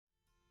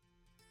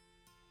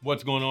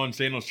What's going on,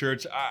 Sandals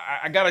Church?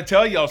 I got to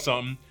tell y'all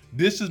something.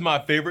 This is my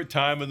favorite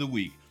time of the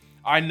week.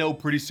 I know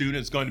pretty soon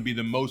it's going to be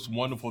the most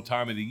wonderful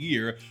time of the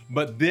year,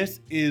 but this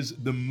is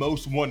the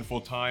most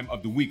wonderful time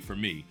of the week for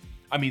me.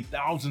 I mean,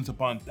 thousands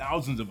upon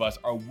thousands of us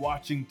are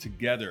watching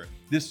together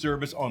this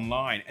service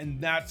online,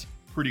 and that's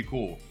pretty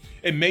cool.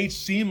 It may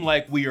seem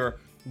like we are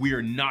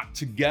not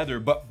together,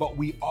 but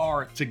we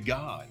are to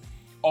God.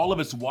 All of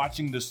us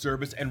watching the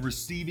service and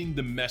receiving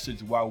the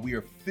message while we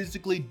are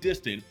physically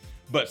distant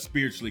but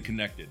spiritually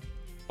connected.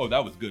 Oh,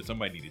 that was good.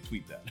 Somebody need to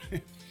tweet that.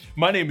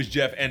 My name is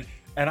Jeff, and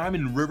I'm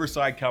in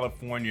Riverside,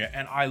 California,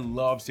 and I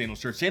love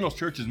Sandals Church. Sandals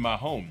Church is my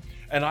home,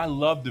 and I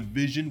love the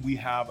vision we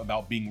have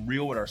about being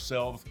real with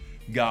ourselves,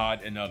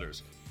 God, and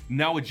others.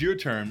 Now it's your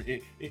turn.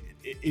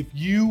 If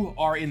you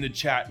are in the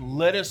chat,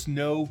 let us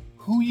know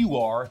who you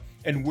are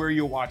and where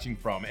you're watching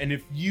from. And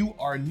if you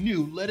are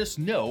new, let us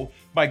know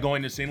by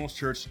going to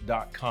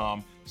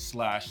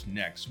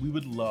sandalschurch.com/next. We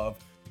would love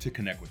to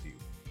connect with you.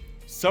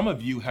 Some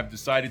of you have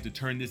decided to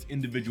turn this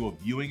individual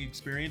viewing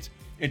experience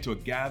into a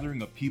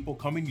gathering of people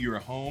coming to your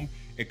home,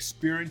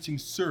 experiencing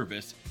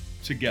service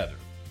together.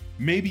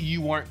 Maybe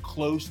you aren't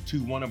close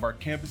to one of our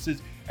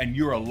campuses and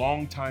you're a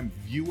longtime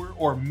viewer,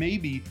 or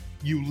maybe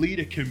you lead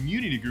a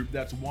community group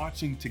that's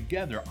watching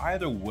together.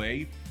 Either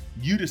way,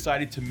 you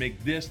decided to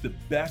make this the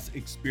best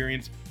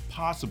experience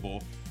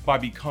possible by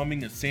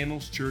becoming a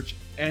Sandals Church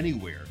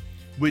Anywhere,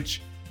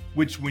 which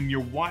when you're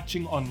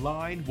watching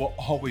online will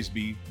always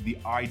be the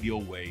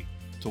ideal way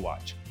to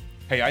watch.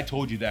 Hey, I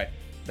told you that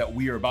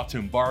we are about to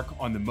embark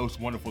on the most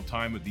wonderful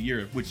time of the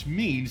year, which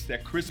means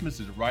that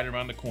Christmas is right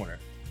around the corner.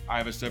 I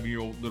have a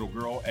 7-year-old little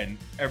girl, and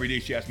every day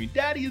she asks me,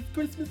 "Daddy, is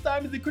Christmas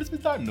time? Is it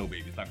Christmas time?" No,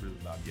 baby, it's not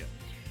Christmas time yet.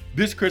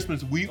 This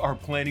Christmas, we are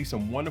planning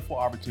some wonderful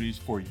opportunities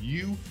for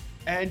you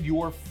and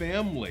your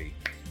family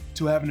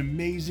to have an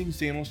amazing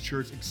Sandals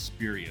Church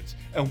experience,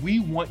 and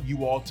we want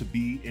you all to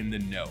be in the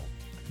know.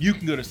 You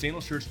can go to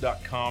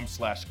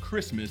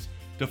sandalschurch.com/Christmas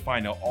to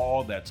find out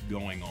all that's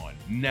going on.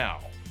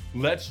 Now,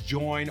 let's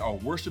join our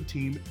worship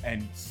team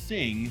and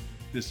sing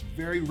this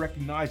very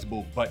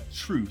recognizable but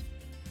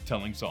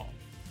truth-telling song.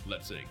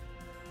 Let's sing.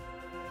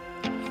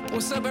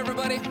 What's up,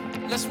 everybody?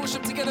 Let's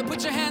worship together.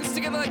 Put your hands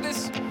together like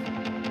this.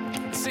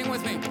 Sing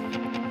with me.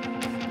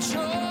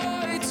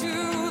 Joy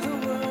to the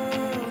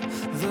world,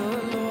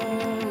 the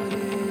Lord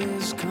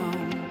is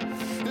come.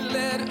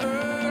 Let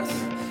earth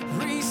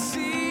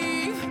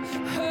receive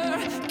her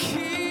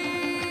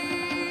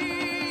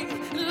King.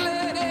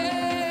 Let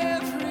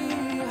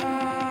every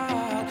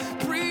heart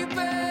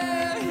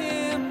prepare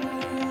him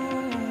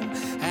room.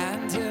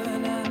 And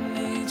heaven and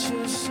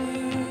nature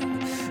sing.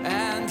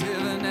 And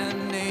heaven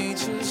and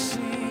nature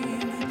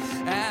sing.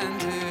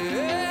 And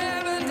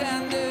heaven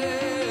and nature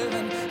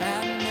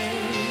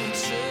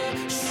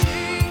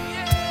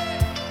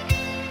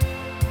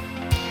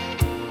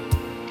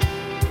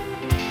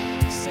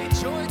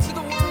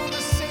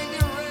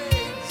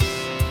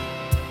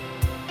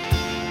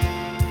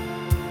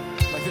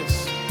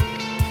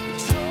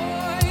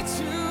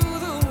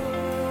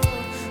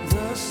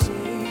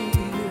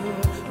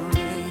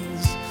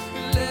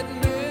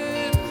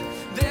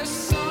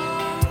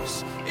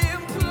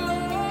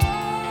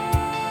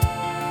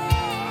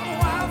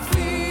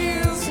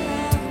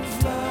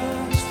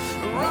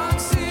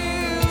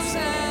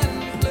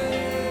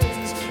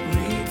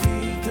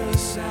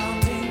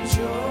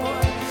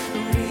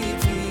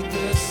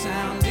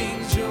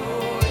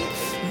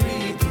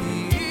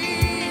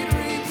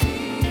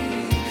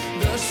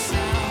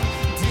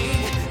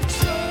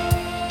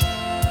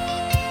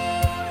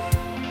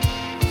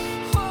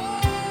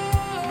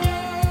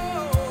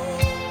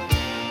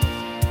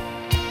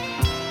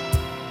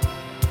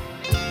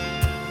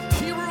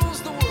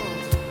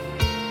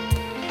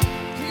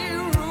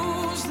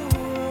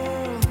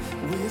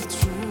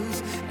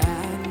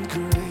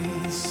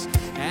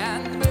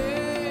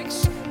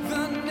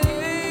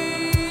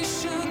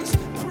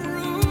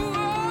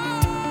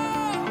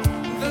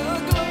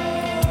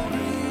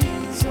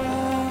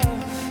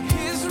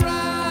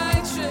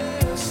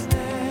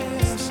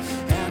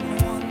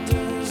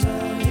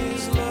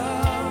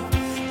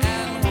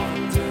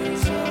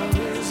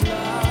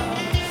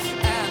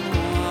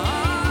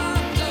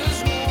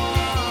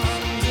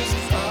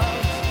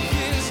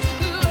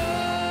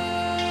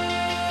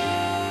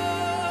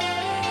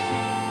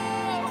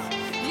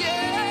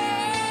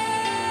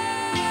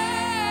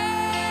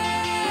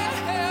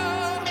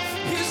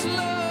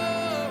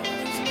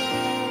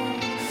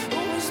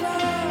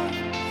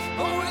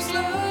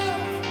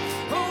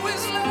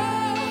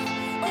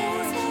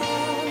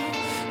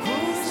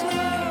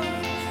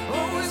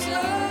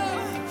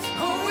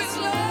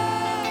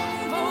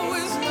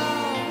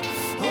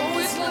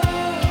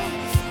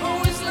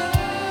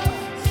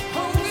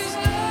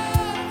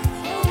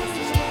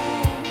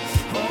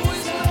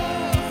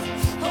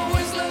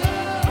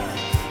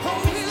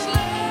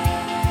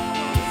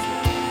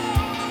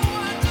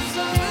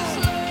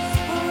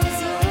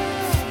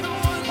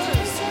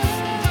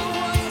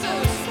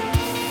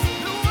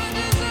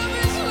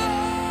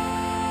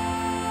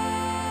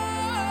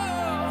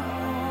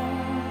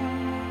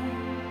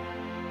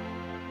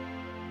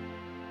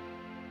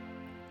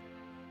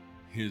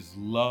His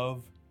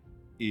love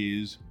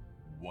is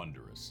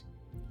wondrous.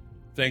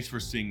 Thanks for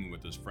singing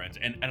with us, friends.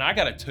 And I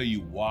got to tell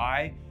you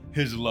why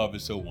His love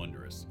is so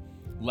wondrous.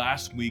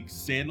 Last week,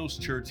 Sandals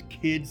Church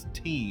Kids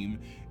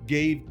team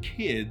gave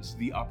kids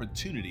the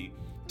opportunity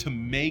to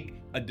make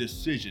a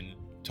decision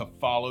to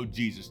follow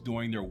Jesus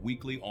during their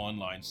weekly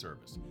online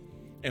service.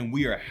 And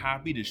we are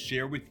happy to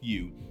share with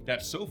you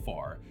that so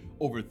far,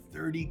 over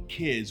 30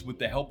 kids, with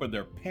the help of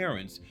their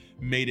parents,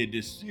 made a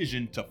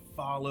decision to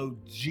follow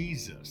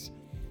Jesus.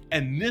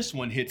 And this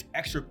one hits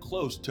extra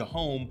close to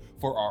home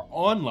for our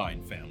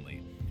online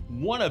family.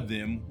 One of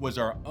them was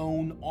our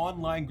own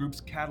online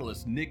group's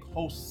catalyst, Nick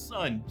Holt's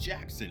son,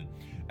 Jackson,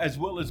 as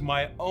well as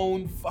my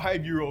own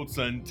 5-year-old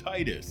son,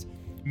 Titus.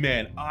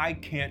 Man, I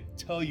can't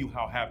tell you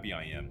how happy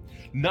I am,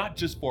 not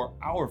just for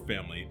our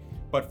family,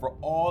 but for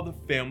all the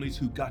families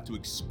who got to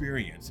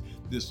experience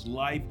this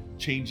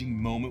life-changing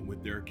moment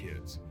with their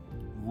kids.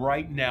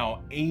 Right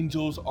now,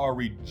 angels are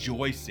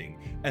rejoicing,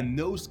 and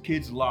those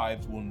kids'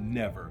 lives will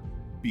never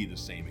be the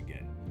same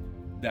again.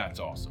 That's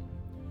awesome.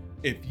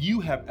 If you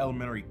have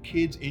elementary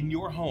kids in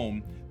your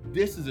home,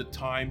 this is a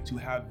time to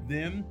have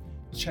them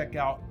check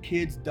out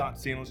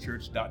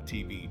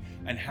kids.sandalschurch.tv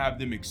and have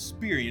them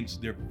experience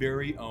their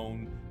very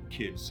own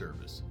kids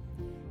service.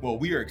 Well,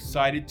 we are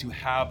excited to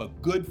have a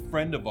good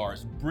friend of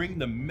ours bring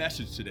the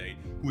message today,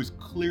 who is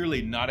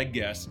clearly not a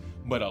guest,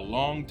 but a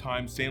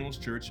longtime Sandals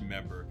Church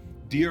member,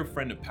 dear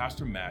friend of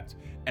Pastor Matt,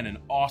 and an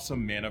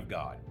awesome man of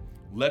God.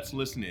 Let's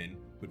listen in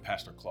with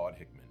Pastor Claude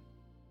Hickman.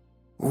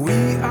 We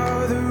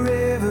are the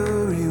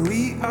revelry,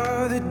 we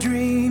are the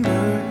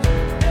dreamers,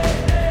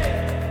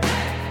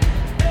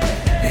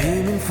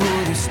 aiming for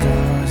the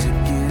stars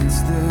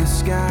against the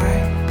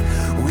sky.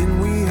 When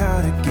we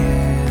are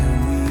together,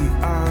 we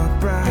are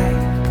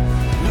bright.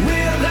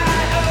 We'll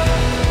light up.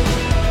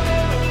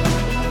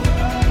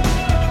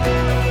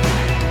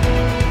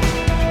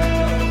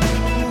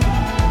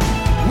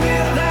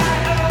 We'll light up. We'll light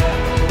up.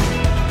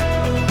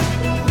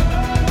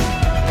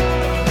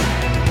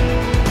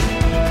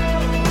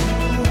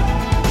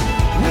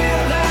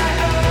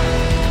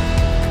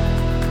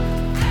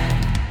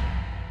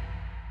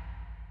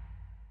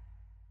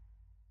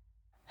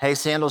 Hey,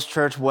 Sandals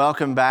Church,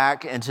 welcome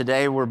back. And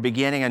today we're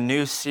beginning a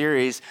new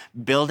series,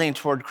 Building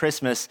Toward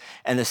Christmas,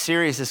 and the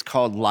series is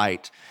called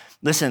Light.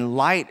 Listen,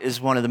 light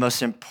is one of the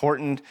most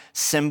important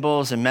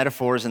symbols and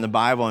metaphors in the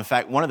Bible. In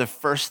fact, one of the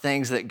first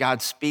things that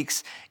God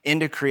speaks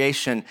into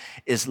creation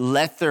is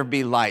let there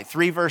be light.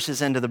 3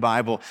 verses into the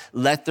Bible,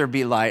 let there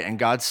be light, and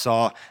God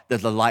saw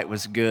that the light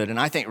was good. And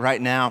I think right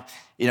now,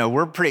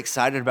 we're pretty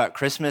excited about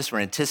Christmas.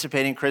 We're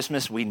anticipating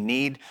Christmas. We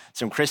need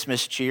some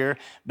Christmas cheer,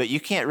 but you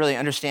can't really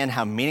understand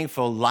how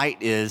meaningful light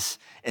is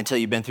until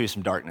you've been through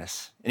some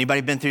darkness.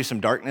 Anybody been through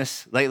some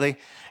darkness lately?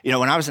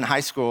 When I was in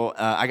high school,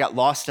 I got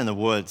lost in the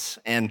woods,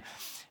 and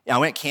I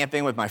went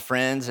camping with my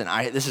friends, and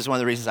this is one of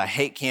the reasons I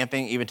hate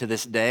camping even to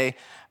this day.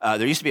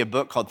 There used to be a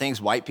book called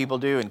Things White People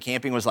Do, and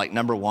camping was like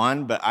number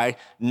 1, but I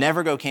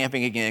never go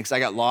camping again because I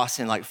got lost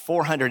in like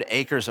 400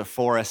 acres of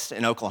forest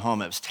in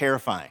Oklahoma. It was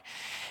terrifying.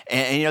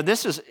 And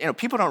this is,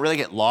 people don't really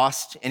get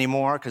lost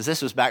anymore because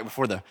this was back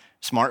before the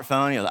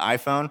smartphone, the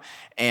iPhone.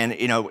 And,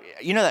 you know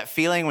that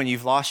feeling when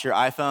you've lost your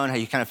iPhone, how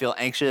you kind of feel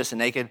anxious and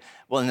naked?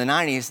 Well, in the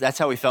 90s, that's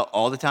how we felt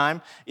all the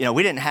time.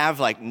 We didn't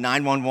have like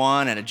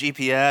 911 and a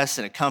GPS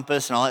and a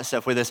compass and all that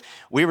stuff with us.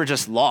 We were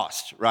just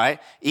lost, right?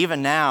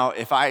 Even now,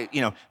 if I,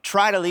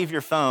 try to leave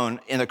your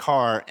phone in the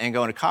car and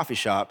go in a coffee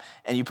shop,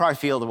 and you probably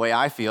feel the way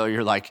I feel,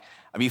 you're like,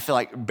 you feel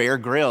like Bear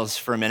Grylls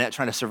for a minute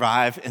trying to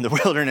survive in the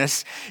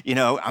wilderness.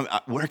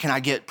 Where can I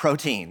get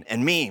protein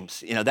and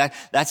memes?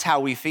 That's how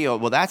we feel.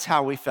 Well, that's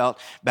how we felt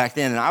back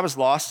then. And I was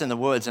lost in the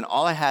woods, and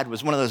all I had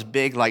was one of those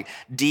big, like,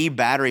 D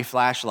battery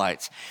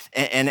flashlights.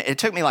 And it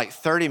took me like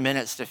 30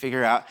 minutes to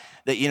figure out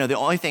that, the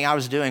only thing I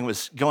was doing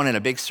was going in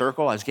a big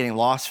circle. I was getting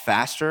lost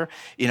faster.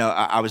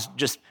 I was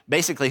just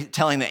basically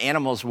telling the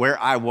animals where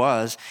I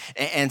was.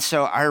 And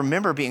so I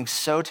remember being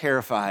so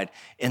terrified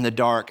in the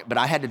dark, but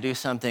I had to do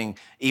something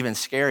even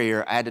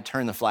scarier. I had to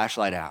turn the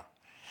flashlight out.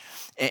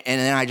 And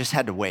then I just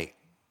had to wait.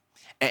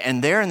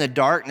 And there in the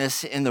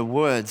darkness in the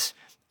woods,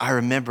 I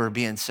remember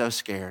being so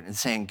scared and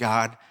saying,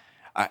 God,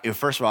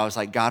 first of all, I was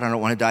like, God, I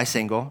don't want to die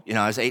single.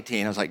 I was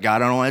 18. I was like,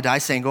 God, I don't want to die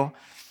single.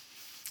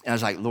 And I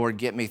was like, Lord,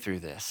 get me through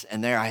this.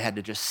 And there I had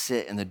to just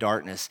sit in the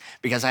darkness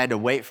because I had to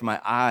wait for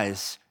my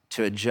eyes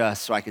to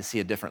adjust so I could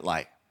see a different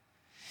light.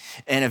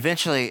 And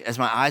eventually, as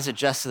my eyes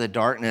adjusted to the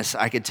darkness,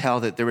 I could tell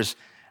that there was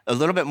a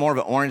little bit more of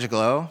an orange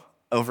glow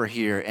over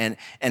here. And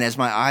as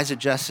my eyes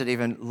adjusted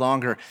even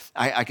longer,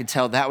 I could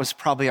tell that was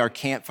probably our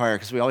campfire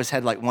because we always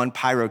had like one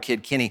pyro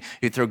kid, Kenny,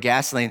 who'd throw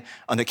gasoline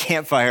on the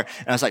campfire.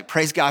 And I was like,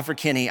 praise God for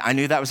Kenny. I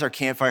knew that was our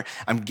campfire.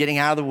 I'm getting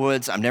out of the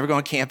woods. I'm never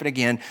going camping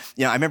again.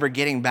 I remember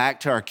getting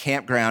back to our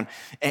campground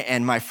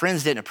and my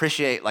friends didn't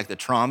appreciate like the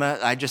trauma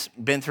I'd just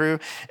been through.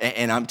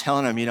 And I'm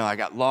telling them, I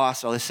got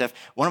lost, all this stuff.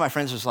 One of my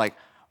friends was like,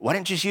 why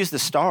didn't you just use the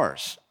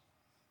stars?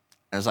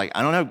 I was like,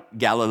 I don't know,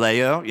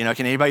 Galileo,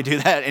 can anybody do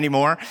that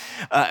anymore?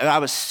 And I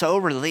was so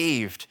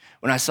relieved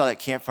when I saw that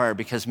campfire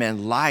because,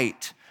 man,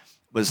 light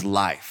was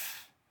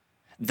life.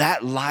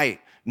 That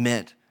light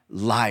meant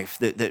life,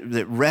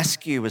 that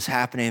rescue was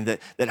happening,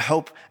 that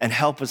hope and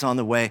help was on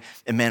the way,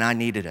 and man, I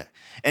needed it.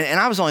 And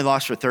I was only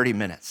lost for 30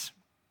 minutes.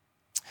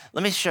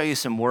 Let me show you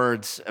some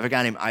words of a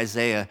guy named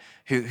Isaiah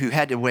who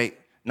had to wait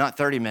not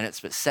 30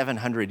 minutes, but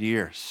 700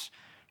 years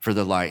for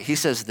the light. He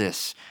says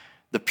this,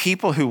 "The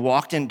people who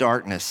walked in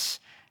darkness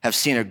have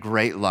seen a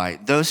great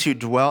light. Those who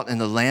dwelt in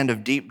the land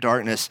of deep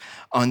darkness,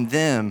 on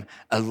them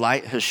a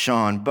light has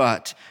shone.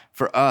 But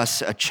for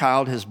us a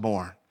child is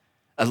born,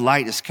 a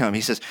light has come." He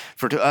says,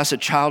 "For to us a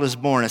child is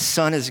born, a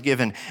son is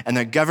given, and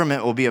the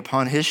government will be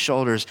upon his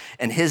shoulders,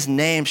 and his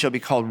name shall be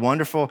called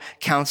Wonderful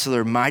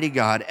Counselor, Mighty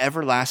God,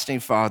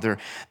 Everlasting Father,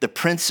 the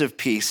Prince of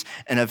Peace,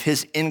 and of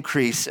his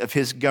increase of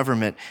his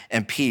government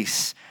and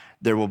peace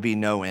there will be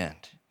no end."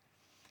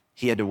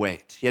 He had to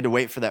wait. He had to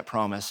wait for that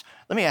promise.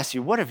 Let me ask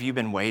you, what have you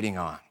been waiting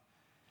on?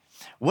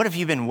 What have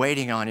you been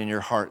waiting on in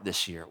your heart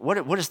this year?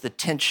 What is the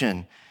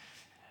tension?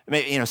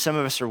 Maybe, some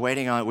of us are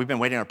we've been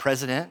waiting on a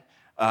president.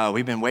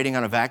 We've been waiting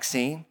on a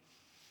vaccine.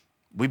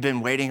 We've been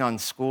waiting on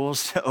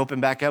schools to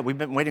open back up. We've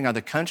been waiting on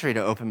the country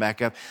to open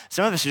back up.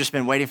 Some of us have just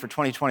been waiting for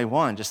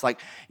 2021, just like,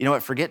 you know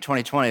what, forget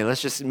 2020.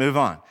 Let's just move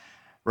on,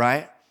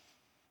 right?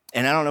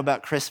 And I don't know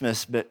about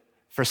Christmas, but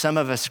for some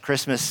of us,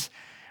 Christmas,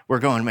 we're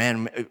going,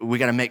 man, we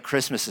got to make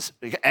Christmas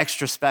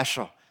extra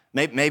special.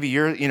 Maybe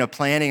you're,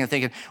 planning and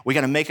thinking, we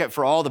got to make up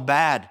for all the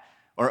bad.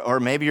 Or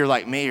maybe you're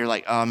like me, you're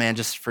like, oh man,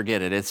 just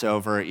forget it. It's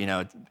over,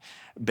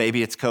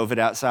 baby, it's COVID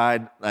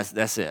outside.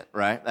 That's it,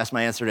 right? That's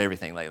my answer to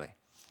everything lately.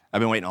 I've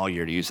been waiting all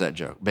year to use that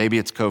joke. Baby,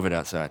 it's COVID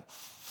outside.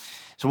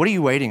 So what are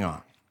you waiting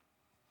on?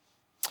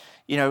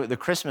 The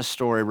Christmas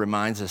story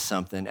reminds us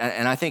something.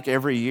 And I think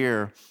every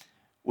year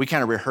we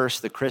kind of rehearse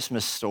the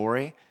Christmas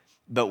story,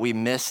 but we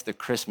miss the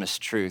Christmas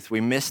truth.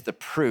 We miss the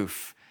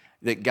proof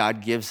that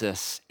God gives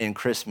us in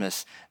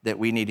Christmas that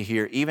we need to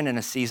hear, even in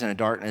a season of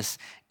darkness,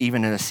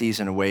 even in a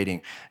season of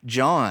waiting.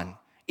 John,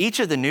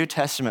 each of the New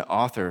Testament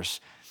authors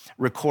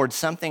record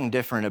something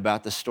different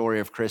about the story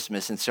of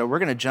Christmas. And so we're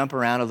going to jump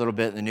around a little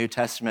bit in the New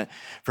Testament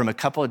from a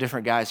couple of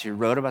different guys who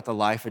wrote about the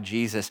life of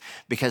Jesus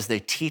because they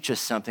teach us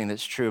something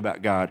that's true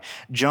about God.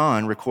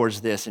 John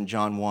records this in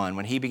John 1.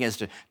 When he begins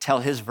to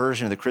tell his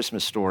version of the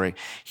Christmas story,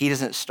 he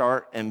doesn't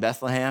start in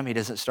Bethlehem. He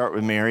doesn't start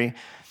with Mary.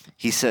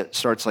 He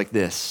starts like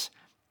this.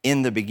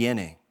 In the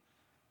beginning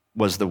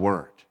was the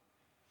Word.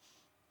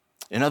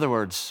 In other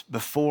words,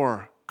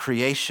 before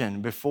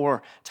creation,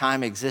 before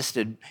time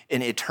existed,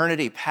 in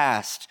eternity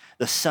past,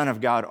 the Son of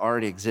God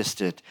already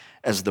existed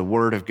as the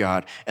Word of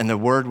God. And the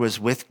Word was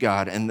with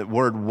God, and the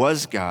Word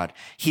was God.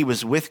 He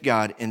was with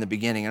God in the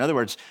beginning. In other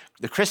words,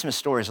 the Christmas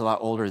story is a lot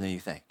older than you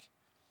think.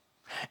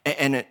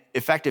 And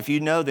in fact, if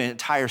you know the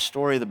entire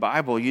story of the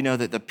Bible, you know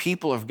that the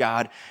people of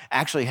God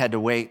actually had to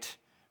wait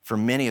for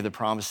many of the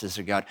promises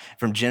of God.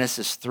 From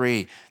Genesis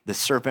 3, the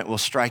serpent will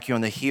strike you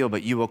on the heel,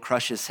 but you will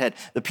crush his head.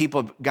 The people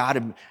of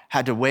God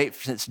had to wait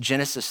since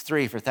Genesis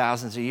 3 for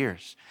thousands of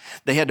years.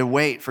 They had to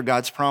wait for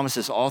God's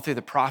promises all through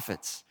the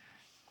prophets.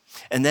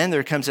 And then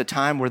there comes a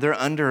time where they're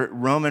under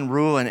Roman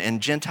rule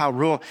and Gentile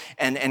rule,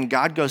 and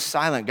God goes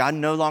silent. God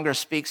no longer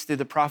speaks through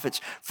the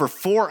prophets. For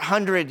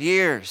 400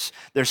 years,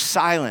 there's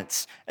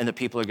silence, and the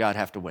people of God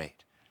have to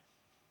wait.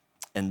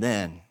 And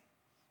then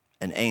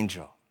an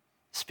angel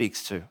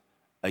speaks to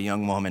a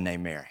young woman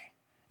named Mary.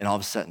 And all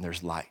of a sudden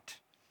there's light.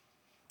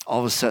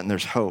 All of a sudden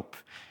there's hope.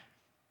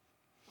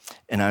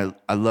 And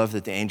I love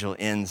that the angel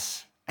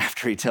ends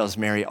after he tells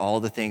Mary all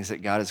the things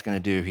that God is going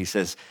to do. He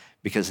says,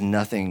 because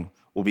nothing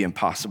will be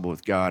impossible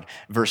with God.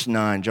 Verse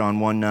 9, John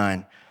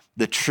 1:9,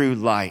 the true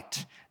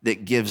light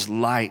that gives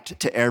light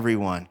to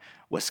everyone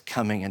was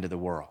coming into the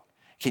world.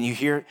 Can you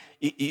hear?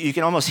 You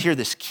can almost hear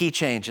this key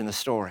change in the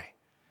story.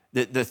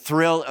 The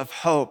thrill of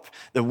hope,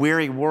 the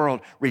weary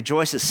world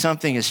rejoices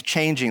something is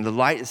changing, the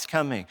light is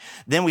coming.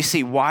 Then we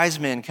see wise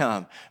men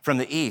come from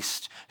the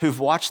east who've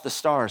watched the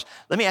stars.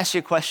 Let me ask you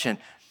a question.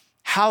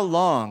 How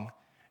long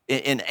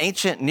in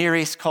ancient Near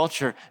East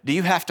culture do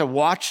you have to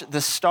watch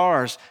the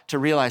stars to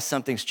realize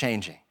something's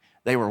changing?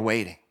 They were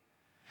waiting.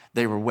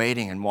 They were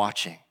waiting and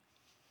watching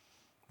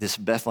this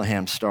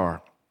Bethlehem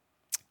star.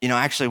 I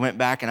actually went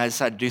back and I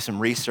decided to do some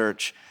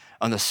research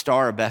on the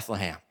Star of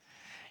Bethlehem.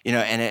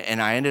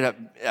 And I ended up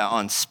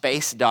on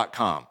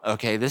space.com.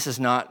 Okay, this is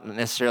not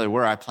necessarily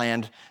where I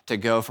planned to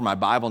go for my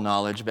Bible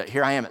knowledge, but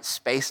here I am at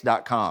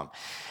space.com.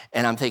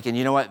 And I'm thinking,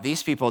 you know what?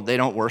 These people, they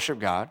don't worship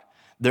God.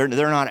 They're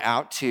not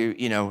out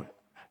to,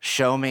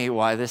 show me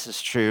why this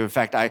is true. In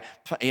fact, I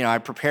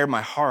prepared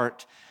my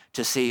heart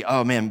to see,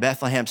 oh man,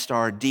 Bethlehem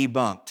star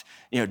debunked.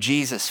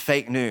 Jesus,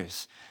 fake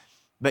news.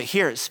 But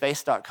here at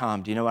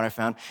space.com, do you know what I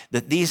found?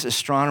 That these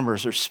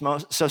astronomers are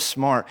so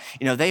smart.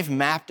 They've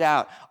mapped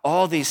out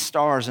all these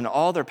stars and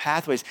all their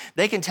pathways.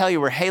 They can tell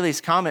you where Halley's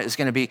Comet is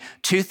going to be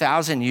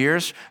 2,000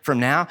 years from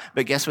now.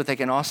 But guess what they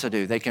can also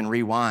do? They can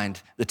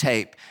rewind the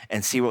tape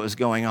and see what was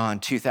going on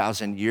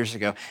 2,000 years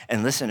ago.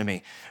 And listen to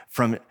me,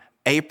 from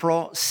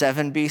April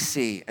 7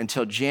 BC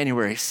until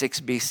January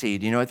 6 BC,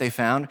 do you know what they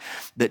found?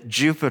 That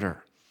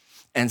Jupiter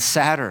and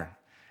Saturn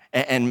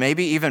and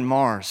maybe even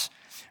Mars,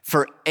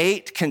 for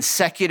 8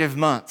 consecutive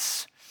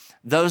months,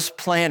 Those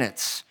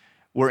planets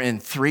were in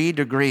 3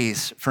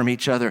 degrees from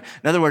each other.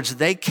 In other words,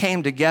 they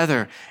came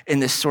together in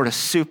this sort of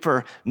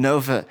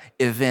supernova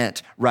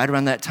event right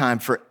around that time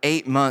for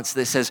 8 months.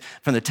 That says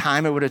from the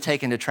time it would have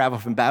taken to travel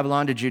from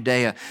Babylon to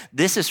Judea.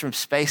 This is from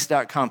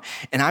space.com.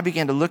 And I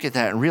began to look at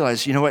that and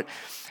realize, you know what?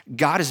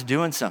 God is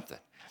doing something.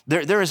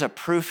 There is a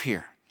proof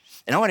here.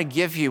 And I want to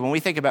give you, when we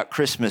think about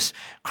Christmas,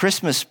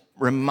 Christmas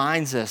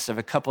reminds us of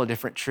a couple of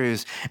different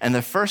truths. And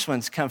the first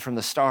ones come from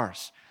the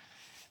stars.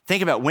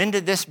 Think about, when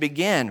did this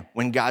begin?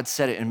 When God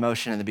set it in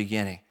motion in the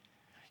beginning.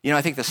 You know,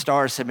 I think the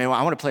stars said, man, well,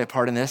 I want to play a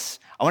part in this.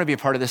 I want to be a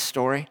part of this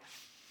story.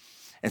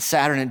 And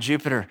Saturn and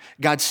Jupiter,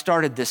 God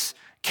started this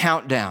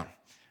countdown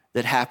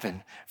that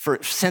happened.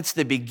 Since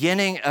the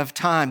beginning of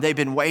time, they've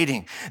been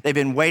waiting. They've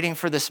been waiting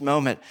for this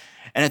moment.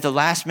 And at the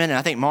last minute,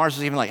 I think Mars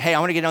was even like, hey, I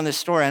want to get on this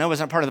story. I know it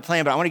wasn't part of the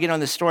plan, but I want to get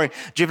on this story.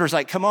 Jupiter's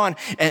like, come on.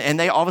 And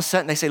they all of a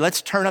sudden, they say,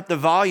 let's turn up the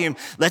volume.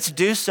 Let's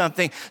do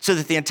something so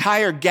that the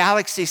entire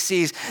galaxy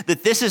sees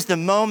that this is the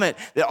moment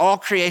that all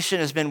creation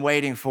has been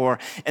waiting for.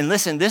 And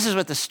listen, this is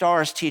what the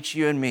stars teach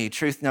you and me.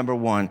 Truth number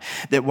 1,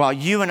 that while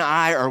you and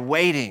I are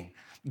waiting,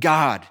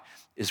 God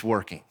is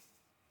working.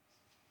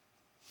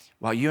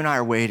 While you and I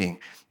are waiting,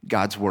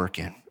 God's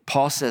working.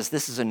 Paul says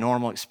this is a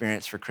normal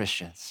experience for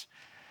Christians,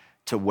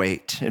 to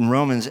wait. In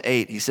Romans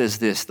 8, he says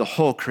this, the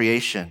whole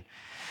creation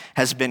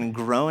has been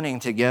groaning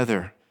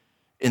together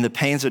in the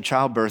pains of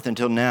childbirth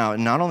until now.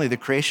 And not only the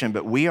creation,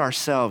 but we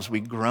ourselves,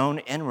 we groan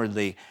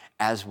inwardly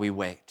as we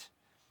wait.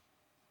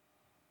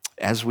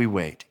 As we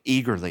wait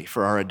eagerly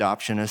for our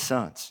adoption as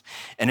sons.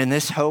 And in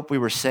this hope we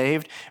were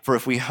saved, for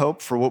if we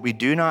hope for what we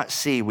do not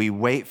see, we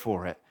wait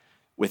for it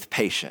with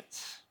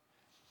patience.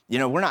 You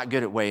know, we're not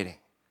good at waiting.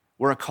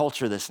 We're a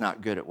culture that's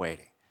not good at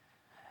waiting.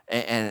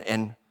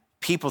 And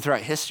people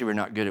throughout history were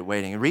not good at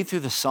waiting. And read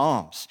through the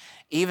Psalms,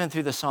 even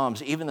the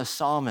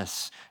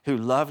psalmists who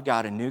loved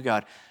God and knew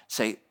God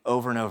say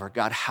over and over,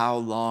 God, how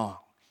long?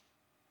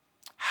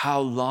 How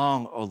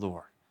long, O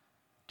Lord,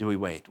 do we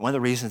wait? One of the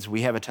reasons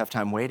we have a tough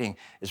time waiting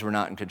is we're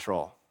not in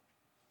control.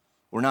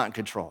 We're not in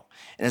control.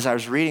 And as I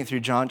was reading through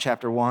John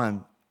chapter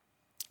 1,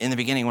 in the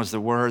beginning was the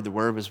Word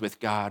was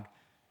with God,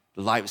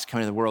 the light was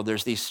coming to the world.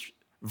 There's these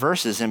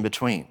verses in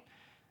between.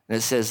 And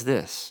it says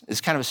this.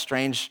 It's kind of a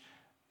strange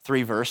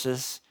 3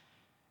 verses.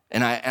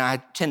 And I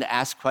tend to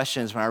ask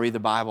questions when I read the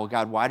Bible.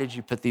 God, why did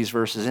you put these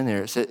verses in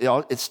there?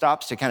 It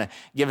stops to kind of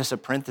give us a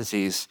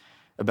parenthesis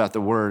about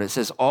the word. It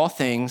says, all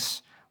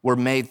things were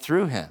made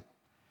through him,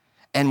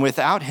 and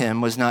without him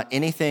was not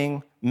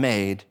anything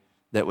made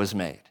that was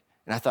made.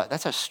 And I thought,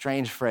 that's a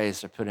strange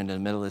phrase to put into the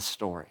middle of this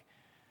story.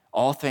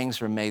 All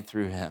things were made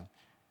through him.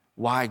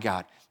 Why,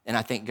 God? And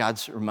I think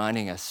God's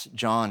reminding us,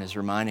 John is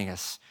reminding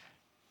us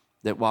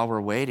that while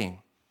we're waiting,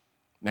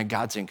 man,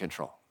 God's in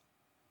control.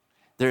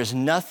 There's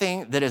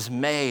nothing that is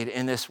made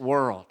in this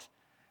world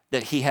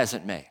that he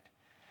hasn't made.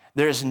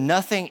 There's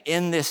nothing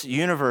in this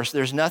universe,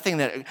 there's nothing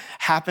that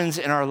happens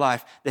in our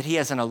life that he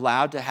hasn't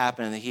allowed to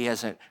happen and that he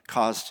hasn't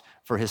caused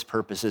for his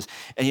purposes.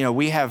 And you know,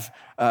 we have,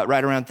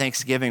 right around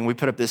Thanksgiving, we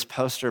put up this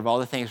poster of all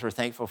the things we're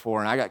thankful for.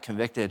 And I got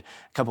convicted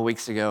a couple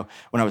weeks ago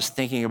when I was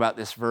thinking about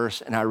this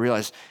verse, and I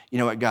realized, you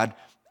know what, God,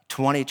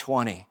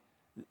 2020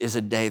 is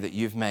a day that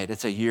you've made.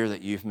 It's a year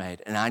that you've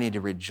made, and I need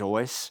to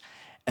rejoice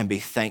and be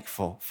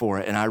thankful for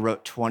it. And I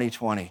wrote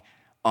 2020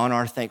 on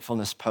our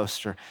thankfulness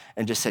poster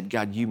and just said,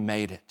 God, you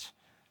made it.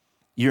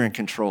 You're in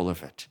control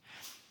of it.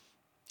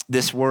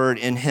 This word,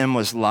 in him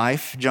was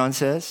life, John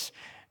says,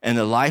 and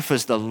the life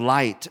was the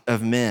light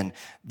of men.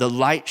 The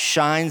light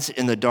shines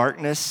in the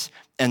darkness,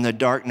 and the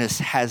darkness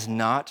has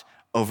not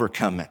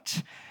overcome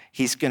it.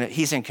 He's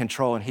in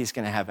control, and he's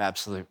gonna have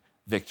absolute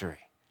victory.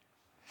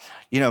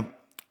 You know,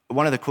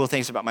 one of the cool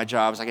things about my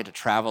job is I get to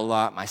travel a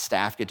lot. My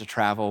staff get to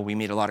travel. We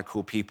meet a lot of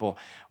cool people.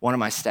 One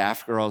of my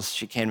staff girls,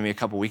 she came to me a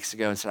couple weeks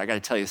ago and said, I got to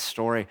tell you the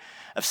story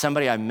of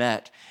somebody I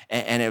met,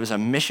 and it was a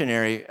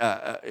missionary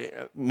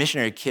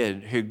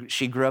kid who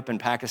she grew up in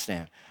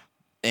Pakistan.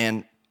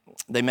 And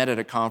they met at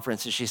a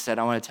conference, and she said,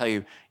 I want to tell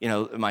you, you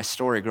know, my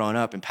story growing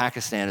up in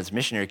Pakistan as a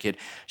missionary kid.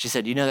 She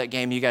said, you know that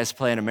game you guys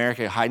play in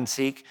America, hide and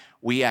seek?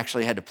 We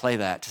actually had to play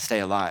that to stay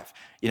alive.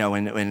 You know,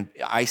 when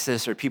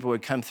ISIS or people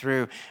would come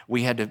through,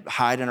 we had to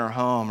hide in our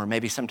home or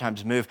maybe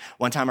sometimes move.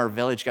 One time our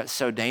village got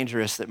so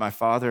dangerous that my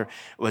father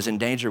was in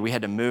danger. We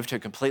had to move to a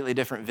completely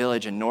different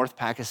village in North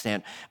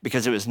Pakistan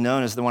because it was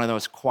known as one of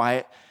those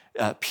quiet,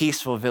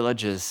 peaceful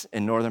villages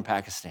in northern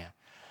Pakistan.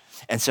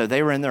 And so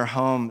they were in their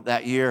home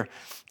that year,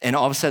 and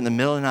all of a sudden, in the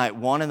middle of the night,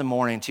 1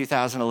 a.m,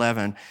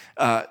 2011,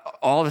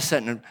 all of a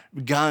sudden,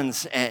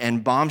 guns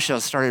and bomb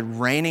shells started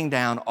raining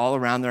down all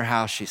around their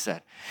house, she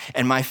said.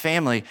 And my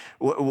family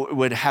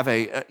would have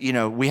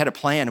we had a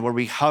plan where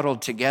we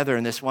huddled together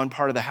in this one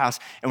part of the house,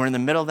 and we're in the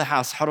middle of the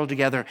house, huddled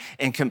together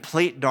in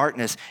complete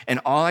darkness, and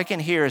all I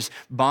can hear is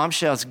bomb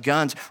shells,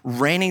 guns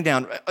raining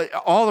down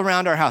all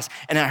around our house.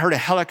 And I heard a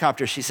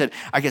helicopter. She said,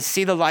 I could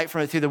see the light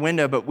from it through the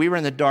window, but we were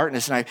in the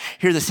darkness, and I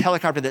hear this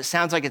helicopter that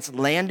sounds like it's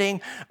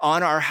landing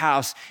on our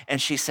house. And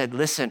she said,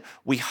 listen,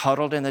 we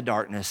huddled in the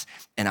darkness,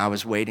 and I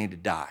was waiting to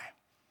die.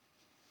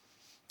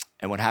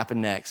 And what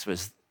happened next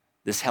was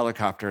This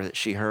helicopter that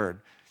she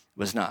heard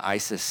was not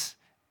ISIS,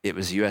 it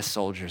was US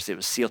soldiers, it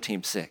was SEAL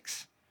Team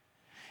 6.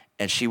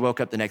 And she woke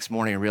up the next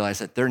morning and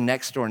realized that their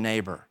next door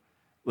neighbor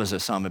was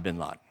Osama bin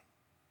Laden.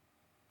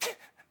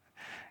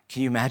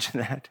 Can you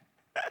imagine that?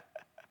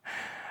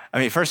 I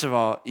mean, first of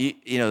all,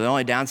 you know, the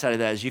only downside of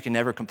that is you can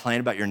never complain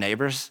about your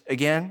neighbors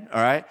again,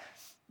 all right?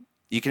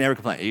 You can never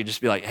complain. You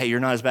just be like, hey, you're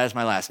not as bad as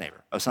my last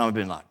neighbor, Osama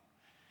bin Laden.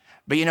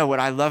 But you know, what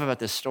I love about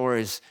this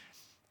story is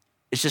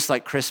it's just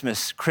like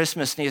Christmas.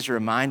 Christmas needs to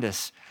remind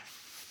us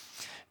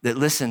that,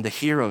 listen, the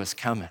hero is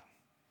coming.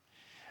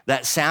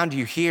 That sound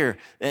you hear,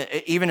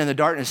 even in the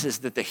darkness, is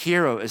that the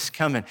hero is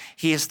coming.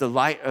 He is the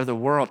light of the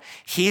world.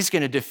 He's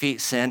going to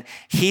defeat sin.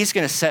 He's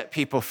going to set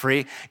people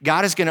free.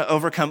 God is going to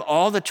overcome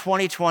all the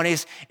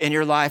 2020s in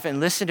your life. And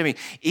listen to me,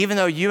 even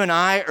though you and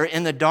I are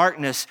in the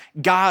darkness,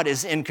 God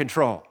is in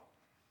control.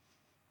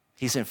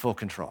 He's in full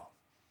control.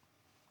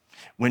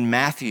 When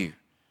Matthew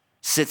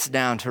sits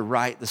down to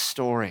write the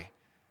story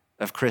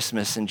of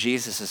Christmas and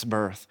Jesus'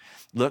 birth,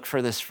 look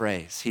for this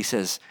phrase. He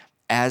says,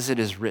 as it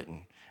is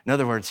written. In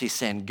other words, he's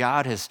saying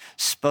God has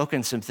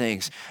spoken some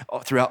things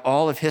throughout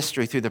all of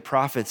history through the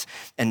prophets,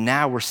 and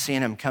now we're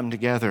seeing them come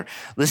together.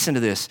 Listen to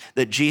this,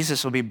 that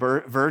Jesus will be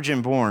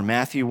virgin born,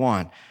 Matthew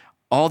 1.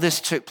 All this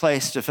took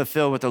place to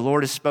fulfill what the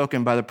Lord has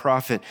spoken by the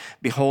prophet.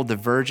 Behold, the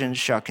virgin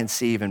shall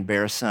conceive and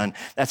bear a son.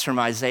 That's from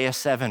Isaiah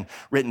 7,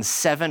 written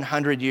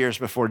 700 years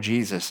before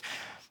Jesus.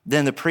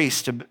 Then the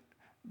priest,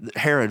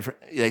 Herod,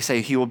 they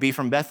say he will be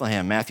from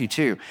Bethlehem, Matthew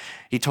 2.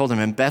 He told him,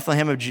 in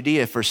Bethlehem of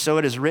Judea, for so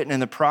it is written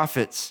in the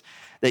prophets,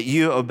 that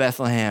you, O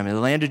Bethlehem, in the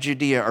land of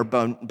Judea, are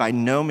by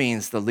no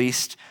means the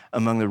least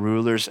among the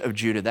rulers of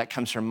Judah. That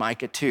comes from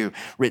Micah 2,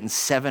 written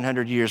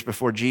 700 years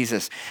before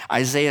Jesus.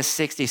 Isaiah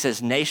 60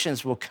 says,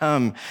 nations will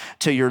come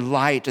to your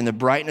light and the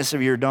brightness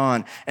of your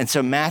dawn. And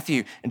so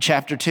Matthew, in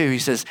chapter 2, he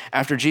says,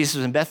 after Jesus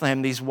was in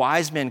Bethlehem, these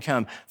wise men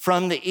come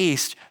from the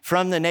east,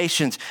 from the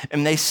nations,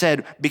 and they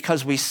said,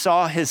 because we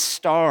saw his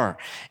star,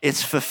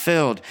 it's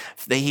fulfilled.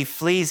 He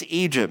flees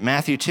Egypt,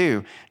 Matthew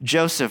 2.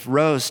 Joseph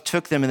rose,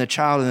 took them and the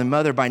child and the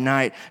mother by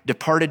night,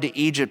 departed to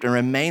Egypt and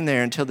remained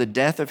there until the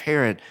death of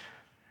Herod.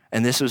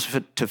 And this was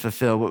to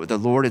fulfill what the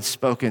Lord had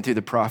spoken through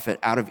the prophet,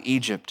 out of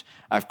Egypt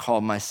I've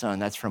called my son.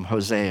 That's from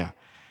Hosea,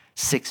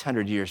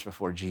 600 years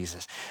before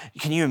Jesus.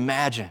 Can you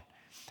imagine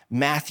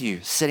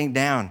Matthew sitting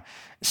down,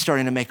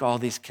 starting to make all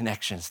these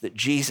connections, that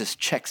Jesus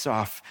checks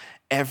off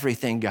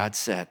everything God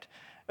said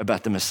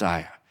about the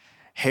Messiah.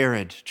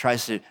 Herod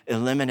tries to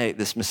eliminate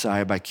this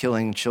Messiah by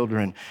killing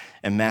children.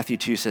 And Matthew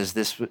 2 says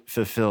this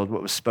fulfilled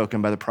what was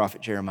spoken by the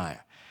prophet Jeremiah,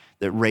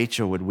 that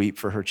Rachel would weep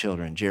for her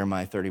children,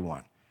 Jeremiah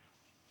 31.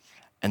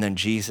 And then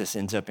Jesus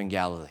ends up in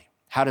Galilee.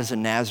 How does a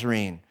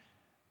Nazarene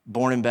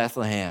born in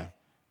Bethlehem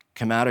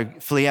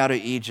flee out of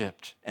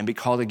Egypt and be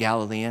called a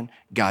Galilean?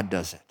 God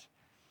does it.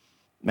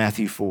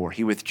 Matthew 4,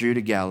 he withdrew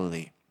to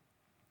Galilee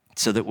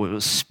so that what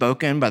was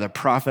spoken by the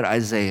prophet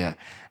Isaiah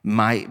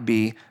might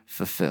be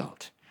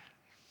fulfilled.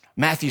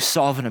 Matthew's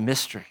solving a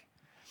mystery.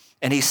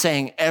 And he's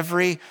saying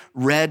every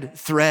red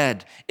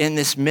thread in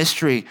this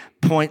mystery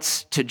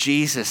points to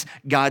Jesus.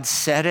 God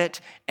said it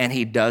and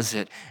he does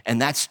it.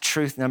 And that's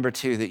truth number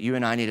 2 that you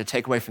and I need to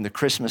take away from the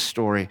Christmas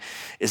story,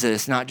 is that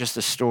it's not just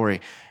a story,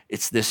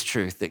 it's this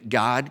truth, that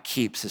God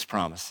keeps his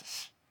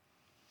promises.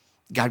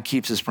 God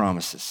keeps his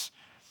promises.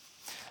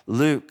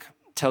 Luke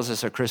tells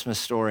us a Christmas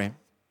story.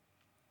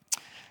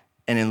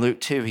 And in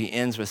Luke 2, he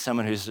ends with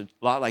someone who's a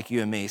lot like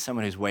you and me,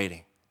 someone who's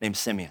waiting, named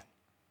Simeon.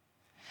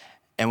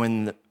 And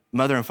when the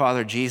mother and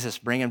father Jesus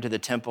bring him to the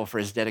temple for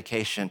his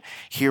dedication,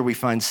 here we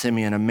find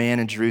Simeon, a man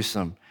in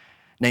Jerusalem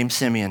named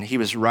Simeon. He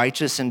was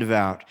righteous and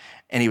devout,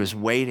 and he was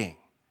waiting.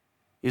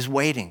 He was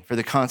waiting for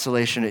the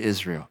consolation of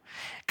Israel,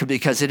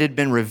 because it had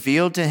been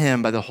revealed to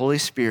him by the Holy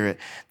Spirit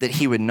that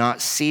he would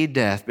not see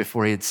death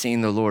before he had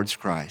seen the Lord's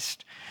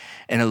Christ.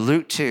 And in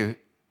Luke 2,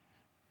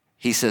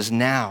 he says,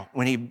 now,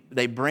 when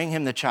they bring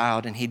him the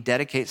child and he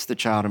dedicates the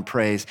child and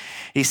prays,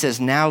 he says,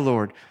 now,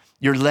 Lord,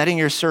 you're letting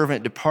your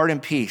servant depart in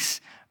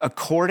peace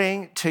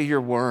according to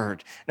your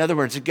word. In other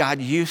words,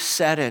 God, you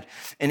said it.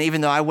 And even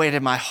though I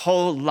waited my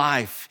whole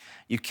life,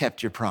 you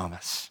kept your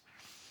promise.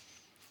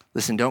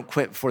 Listen, don't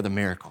quit before the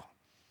miracle.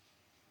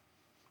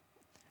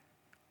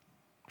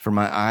 For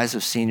my eyes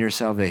have seen your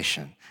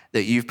salvation,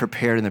 that you've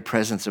prepared in the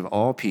presence of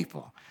all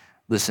people.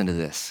 Listen to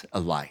this, a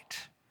light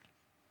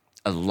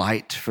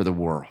for the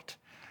world.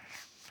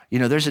 You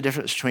know, there's a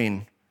difference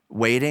between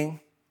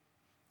waiting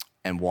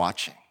and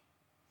watching.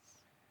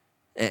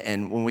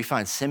 And when we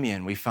find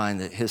Simeon, we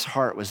find that his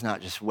heart was not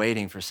just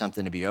waiting for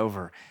something to be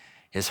over.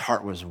 His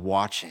heart was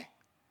watching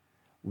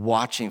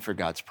for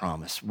God's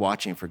promise,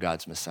 watching for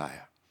God's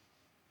Messiah.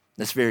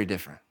 That's very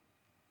different.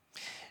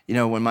 You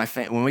know,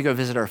 when we go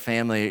visit our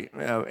family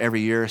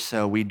every year or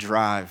so, we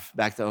drive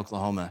back to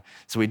Oklahoma.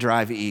 So we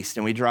drive east,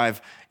 and we drive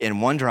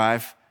in one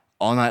drive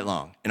all night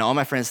long. And all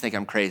my friends think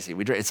I'm crazy.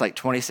 It's like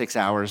 26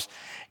 hours,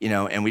 you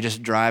know, and we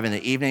just drive in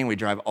the evening. We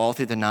drive all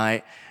through the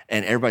night.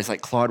 And everybody's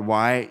like, Claude,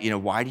 why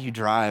do you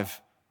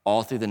drive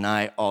all through the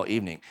night, all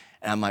evening.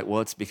 And I'm like, well,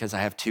 it's because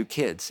I have 2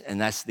 kids,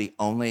 and that's the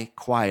only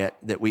quiet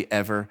that we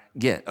ever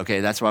get, okay?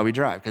 That's why we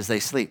drive, because they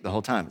sleep the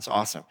whole time. It's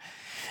awesome.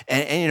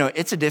 And, you know,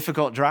 it's a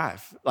difficult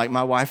drive. Like,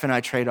 my wife and I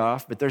trade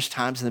off, but there's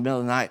times in the middle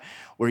of the night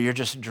where you're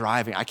just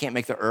driving. I can't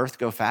make the earth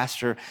go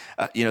faster.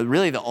 You know,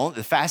 really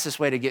the fastest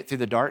way to get through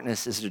the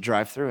darkness is to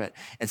drive through it.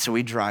 And so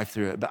we drive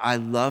through it. But I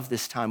love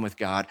this time with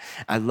God.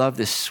 I love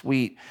this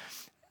sweet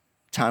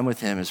time with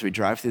him as we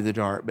drive through the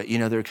dark. But, you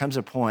know, there comes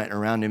a point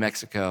around New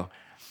Mexico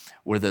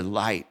where the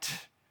light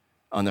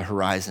on the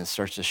horizon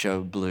starts to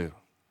show blue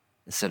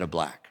instead of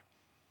black.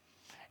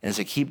 And as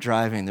I keep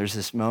driving, there's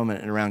this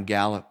moment around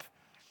Gallup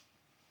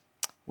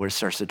where it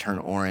starts to turn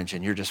orange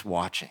and you're just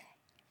watching.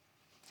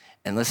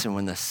 And listen,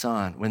 when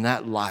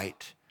that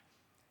light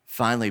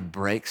finally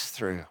breaks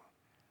through,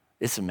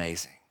 it's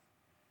amazing.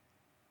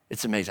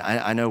 It's amazing.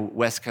 I know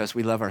West Coast,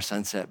 we love our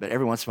sunset, but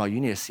every once in a while you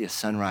need to see a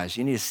sunrise.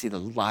 You need to see the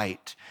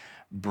light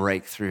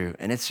break through.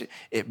 And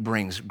it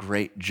brings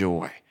great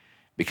joy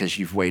because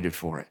you've waited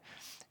for it.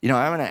 You know,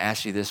 I'm going to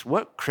ask you this.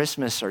 What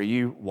Christmas are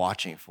you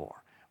watching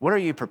for? What are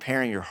you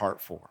preparing your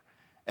heart for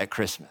at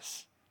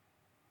Christmas?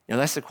 You know,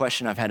 that's the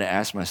question I've had to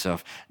ask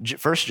myself.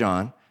 1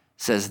 John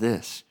says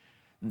this,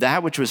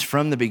 that which was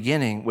from the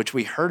beginning, which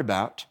we heard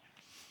about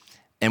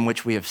and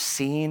which we have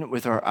seen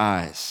with our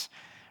eyes,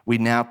 we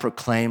now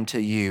proclaim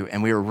to you.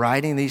 And we are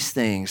writing these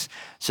things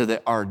so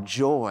that our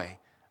joy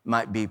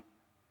might be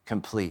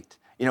complete.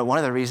 You know, one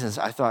of the reasons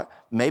I thought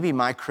maybe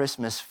my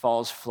Christmas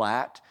falls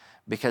flat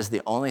because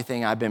the only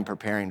thing I've been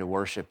preparing to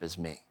worship is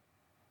me.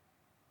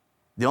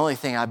 The only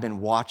thing I've been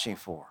watching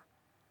for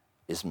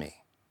is me.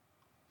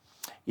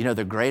 You know,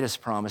 the greatest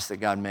promise that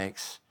God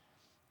makes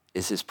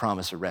is his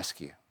promise of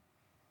rescue.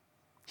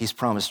 He's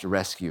promised to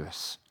rescue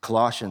us.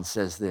 Colossians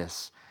says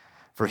this,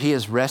 for he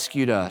has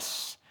rescued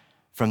us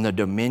from the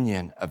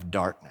dominion of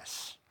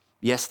darkness.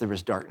 Yes, there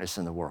is darkness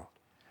in the world,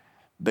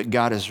 but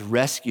God has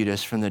rescued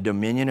us from the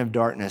dominion of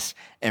darkness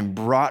and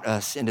brought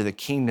us into the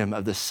kingdom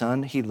of the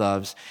Son he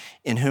loves,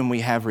 in whom we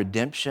have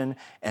redemption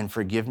and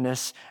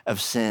forgiveness of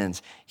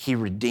sins. He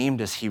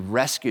redeemed us. He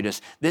rescued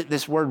us.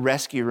 This word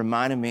rescue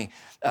reminded me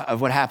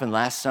of what happened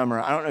last summer.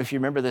 I don't know if you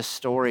remember this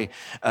story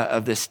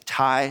of this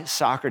Thai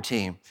soccer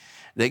team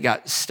that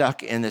got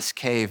stuck in this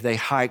cave. They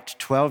hiked,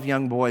 12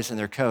 young boys and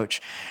their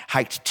coach,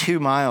 hiked 2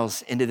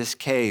 miles into this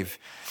cave.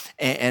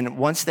 And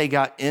once they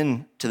got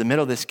into the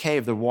middle of this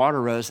cave, the water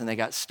rose and they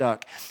got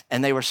stuck.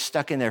 And they were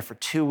stuck in there for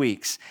 2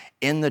 weeks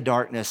in the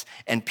darkness,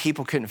 and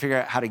people couldn't figure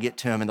out how to get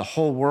to them. And the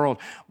whole world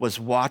was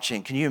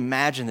watching. Can you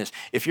imagine this?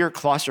 If you're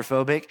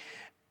claustrophobic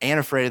and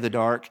afraid of the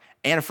dark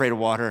and afraid of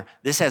water,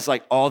 this has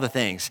like all the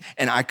things.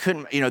 And I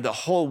couldn't, you know, the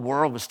whole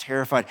world was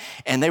terrified.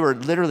 And they were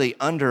literally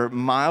under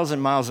miles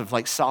and miles of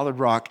like solid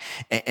rock.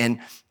 And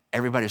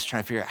everybody was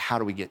trying to figure out, how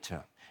do we get to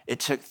them? It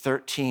took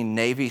 13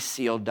 Navy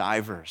SEAL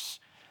divers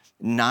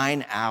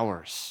 9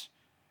 hours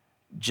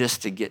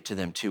just to get to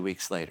them 2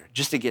 weeks later,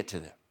 just to get to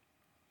them.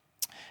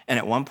 And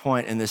at one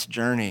point in this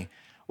journey,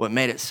 what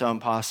made it so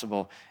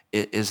impossible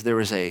is there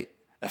was a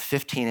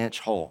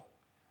 15-inch hole,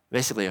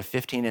 basically a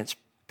 15-inch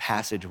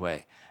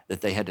passageway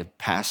that they had to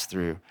pass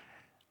through.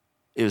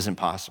 It was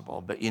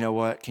impossible. But you know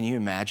what? Can you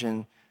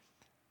imagine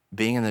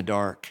being in the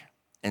dark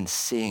and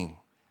seeing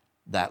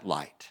that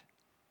light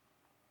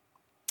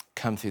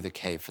come through the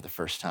cave for the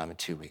first time in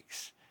 2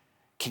 weeks?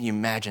 Can you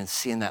imagine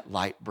seeing that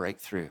light break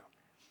through?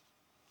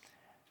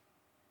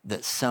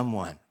 That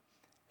someone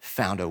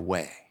found a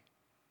way.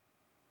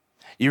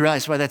 You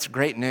realize why that's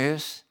great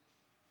news?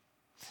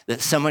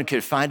 That someone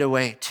could find a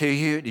way to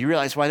you. Do you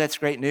realize why that's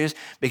great news?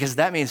 Because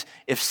that means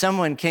if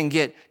someone can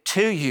get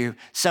to you,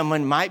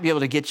 someone might be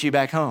able to get you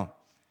back home.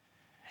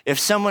 If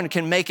someone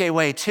can make a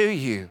way to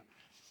you,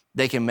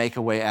 they can make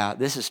a way out.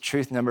 This is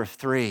truth number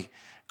 3.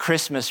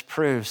 Christmas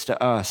proves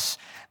to us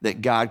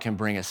that God can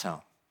bring us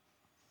home.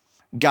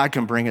 God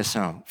can bring us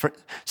home.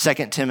 2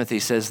 Timothy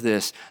says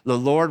this, the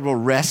Lord will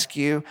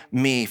rescue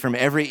me from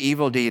every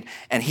evil deed,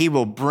 and he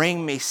will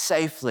bring me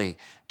safely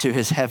to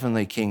his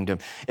heavenly kingdom.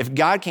 If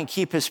God can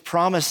keep his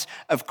promise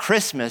of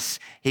Christmas,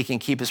 he can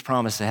keep his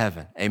promise of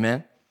heaven.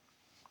 Amen?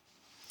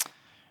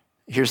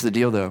 Here's the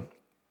deal, though.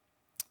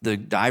 The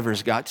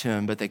divers got to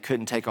him, but they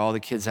couldn't take all the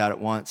kids out at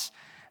once.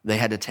 They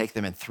had to take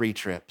them in 3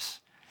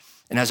 trips.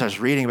 And as I was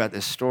reading about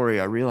this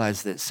story, I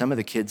realized that some of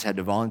the kids had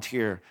to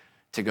volunteer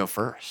to go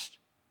first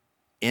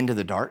into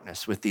the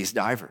darkness with these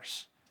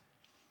divers,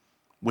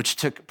 which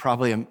took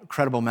probably an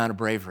incredible amount of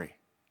bravery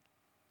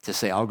to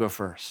say, I'll go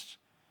first.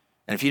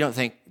 And if you don't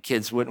think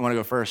kids wouldn't want to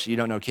go first, you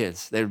don't know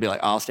kids. They would be like,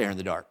 I'll stay here in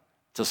the dark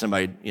until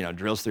somebody,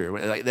 drills through.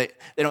 Like they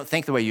don't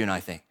think the way you and I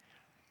think.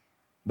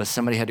 But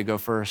somebody had to go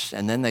first,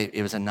 and then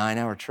it was a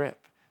 9-hour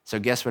trip. So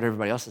guess what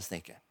everybody else is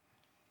thinking?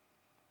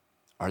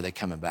 Are they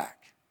coming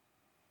back?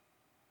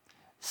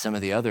 Some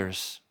of the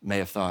others may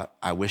have thought,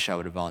 I wish I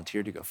would have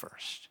volunteered to go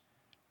first.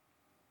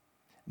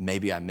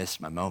 Maybe I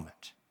missed my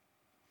moment.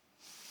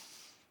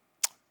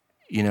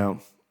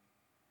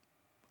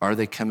 Are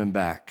they coming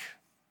back?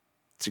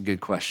 It's a good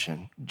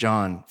question.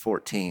 John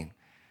 14,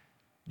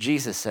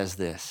 Jesus says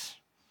this,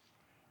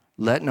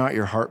 Let not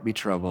your heart be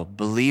troubled.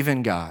 Believe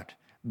in God.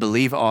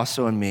 Believe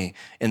also in me.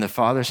 In the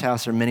Father's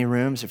house are many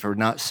rooms. If it were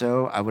not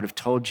so, I would have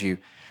told you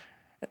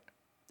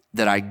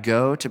that I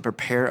go to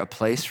prepare a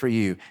place for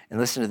you. And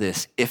listen to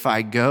this. If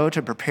I go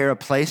to prepare a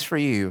place for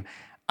you,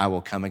 I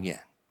will come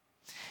again.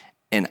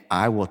 And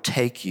I will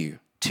take you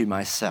to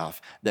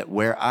myself, that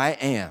where I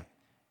am,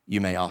 you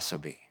may also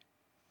be.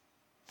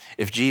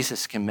 If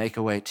Jesus can make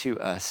a way to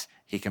us,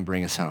 he can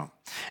bring us home.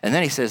 And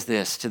then he says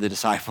this to the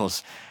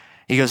disciples.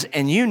 He goes,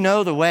 and you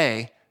know the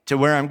way to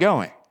where I'm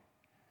going.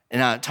 And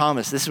now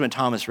Thomas, this is when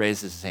Thomas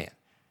raises his hand.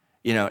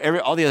 You know,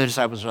 all the other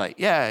disciples are like,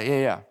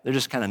 yeah. They're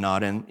just kind of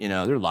nodding,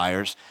 they're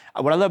liars.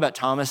 What I love about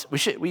Thomas,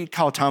 we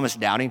call Thomas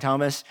Doubting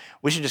Thomas.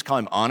 We should just call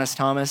him Honest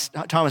Thomas.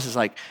 Thomas is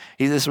like,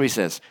 this is what he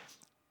says.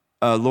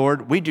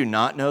 Lord, we do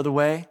not know the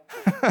way.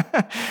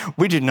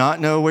 We do not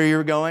know where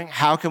you're going.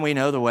 How can we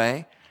know the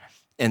way?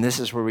 And this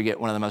is where we get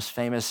one of the most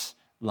famous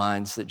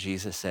lines that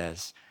Jesus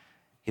says.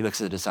 He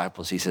looks at the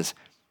disciples. He says,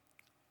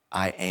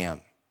 I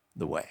am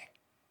the way.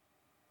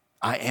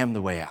 I am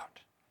the way out.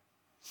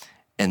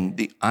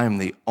 And I am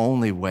the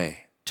only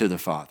way to the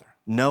Father.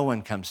 No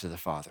one comes to the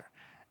Father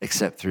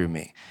except through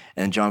me.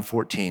 And in John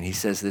 14, he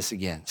says this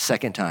again,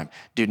 second time,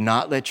 do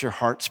not let your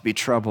hearts be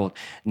troubled,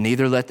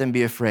 neither let them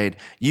be afraid.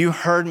 You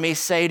heard me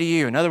say to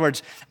you, in other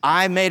words,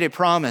 I made a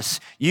promise.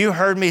 You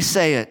heard me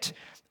say it.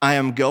 I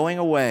am going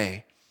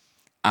away.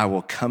 I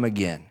will come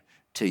again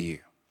to you.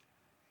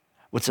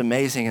 What's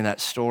amazing in that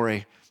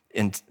story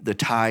in the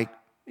Thai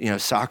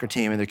soccer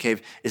team in their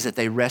cave is that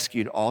they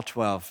rescued all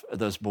 12 of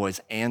those boys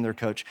and their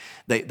coach.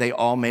 They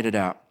all made it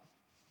out.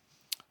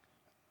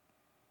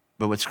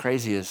 But what's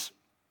crazy is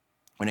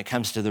when it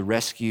comes to the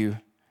rescue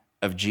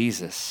of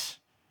Jesus,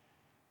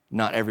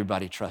 not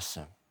everybody trusts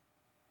him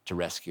to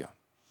rescue him.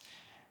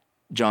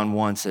 John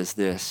 1 says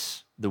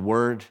this, the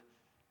Word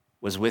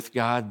was with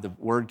God, the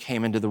Word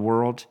came into the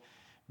world,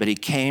 but he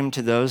came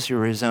to those who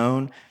were his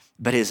own,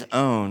 but his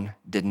own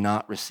did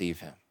not receive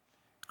him.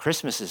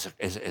 Christmas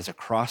is a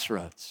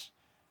crossroads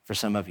for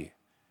some of you.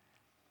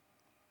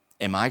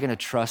 Am I going to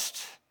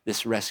trust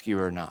this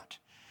rescuer or not?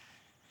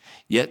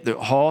 Yet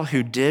all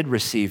who did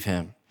receive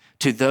him,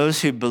 to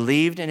those who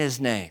believed in his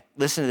name,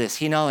 listen to this,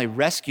 he not only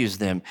rescues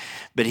them,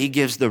 but he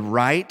gives the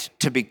right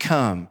to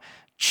become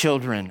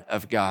children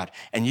of God.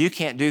 And you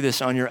can't do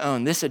this on your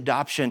own. This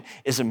adoption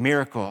is a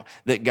miracle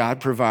that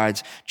God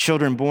provides.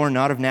 Children born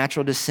not of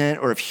natural descent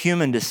or of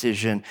human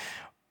decision,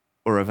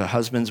 or of a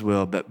husband's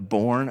will, but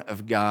born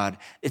of God.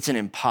 It's an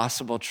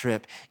impossible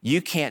trip.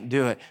 You can't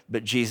do it,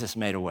 but Jesus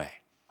made a way.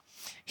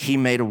 He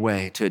made a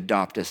way to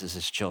adopt us as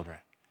his children.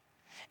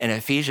 And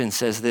Ephesians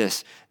says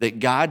this, that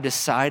God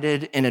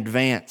decided in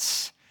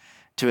advance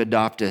to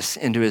adopt us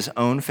into his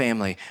own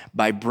family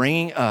by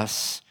bringing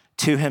us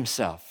to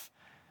himself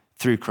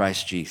through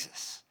Christ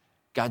Jesus.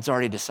 God's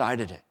already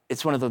decided it.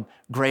 It's one of the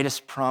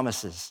greatest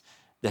promises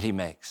that he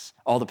makes.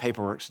 All the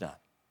paperwork's done.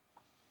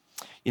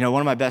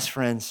 One of my best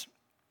friends,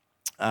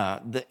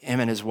 him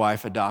and his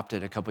wife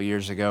adopted a couple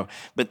years ago,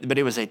 but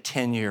it was a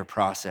 10-year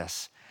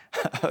process.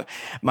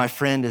 My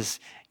friend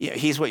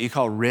he's what you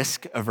call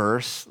risk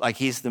averse. Like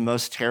he's the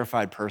most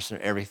terrified person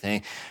of everything.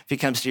 If he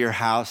comes to your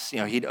house,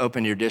 he'd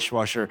open your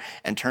dishwasher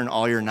and turn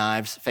all your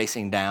knives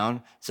facing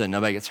down so that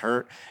nobody gets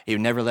hurt. He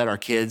would never let our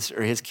kids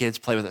or his kids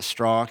play with a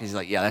straw. He's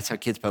like, yeah, that's how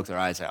kids poke their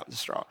eyes out with a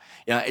straw.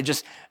 It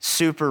just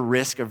super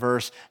risk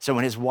averse. So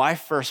when his wife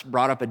first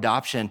brought up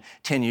adoption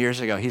 10 years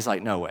ago, he's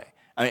like, no way.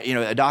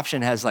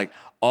 Adoption has like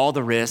all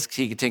the risks.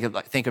 He could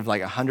think of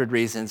like 100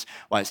 reasons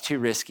why it's too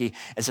risky.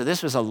 And so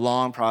this was a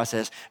long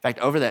process. In fact,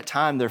 over that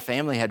time, their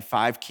family had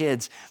 5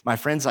 kids. My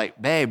friend's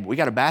like, babe, we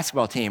got a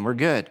basketball team. We're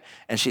good.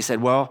 And she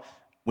said, well,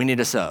 we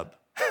need a sub.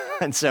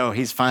 And so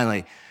he's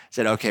finally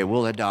said, okay,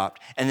 we'll adopt.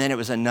 And then it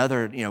was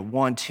another,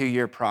 1-2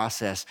 year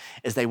process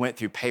as they went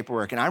through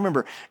paperwork. And I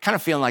remember kind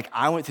of feeling like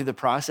I went through the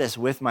process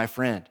with my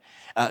friend,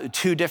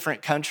 2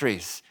 different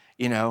countries,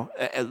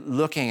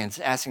 looking and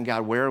asking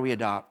God, where do we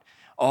adopt?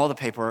 All the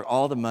paperwork,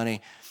 all the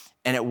money.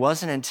 And it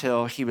wasn't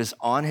until he was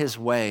on his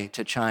way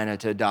to China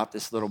to adopt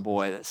this little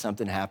boy that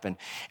something happened.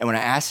 And when I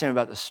asked him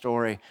about the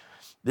story,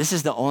 this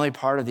is the only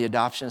part of the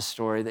adoption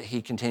story that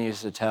he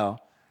continues to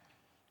tell.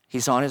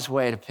 He's on his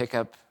way to pick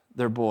up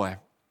their boy,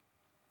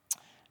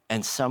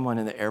 and someone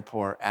in the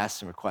airport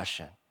asked him a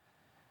question.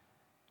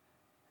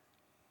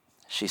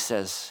 She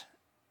says,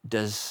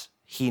 does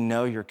he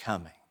know you're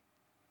coming?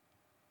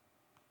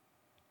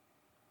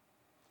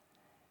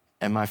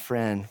 And my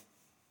friend,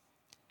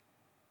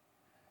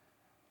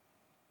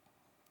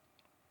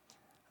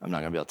 I'm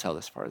not going to be able to tell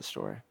this part of the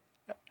story.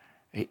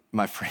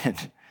 My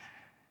friend,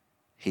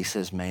 he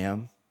says,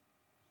 ma'am,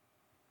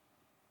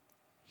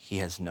 he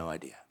has no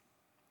idea.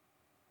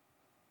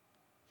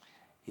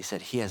 He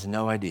said he has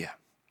no idea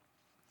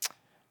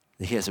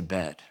that he has a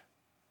bed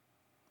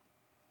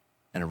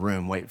and a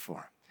room waiting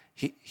for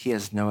him. He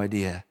has no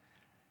idea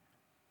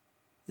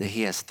that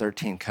he has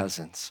 13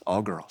 cousins,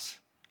 all girls.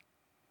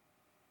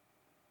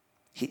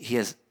 He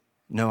has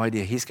no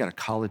idea he's got a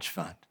college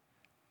fund.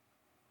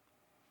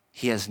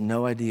 He has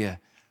no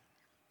idea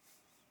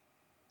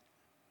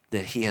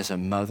that he has a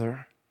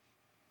mother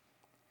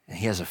And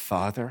he has a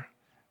father,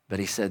 but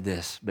he said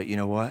this, but you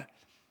know what?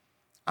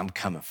 I'm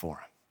coming for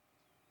him.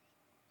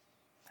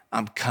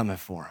 I'm coming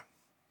for him.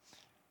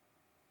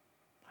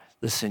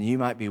 Listen, you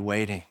might be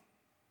waiting,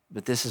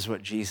 but this is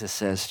what Jesus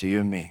says to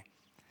you and me.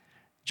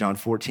 John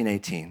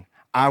 14:18.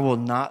 I will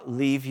not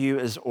leave you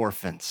as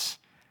orphans.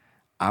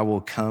 I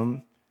will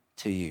come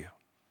to you.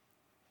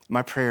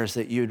 My prayer is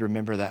that you would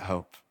remember that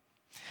hope.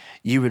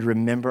 You would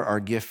remember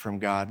our gift from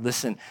God.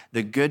 Listen,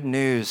 the good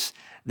news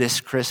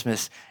this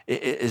Christmas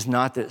is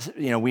not that,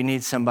 we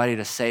need somebody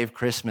to save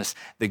Christmas.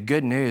 The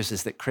good news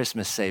is that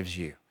Christmas saves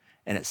you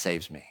and it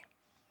saves me.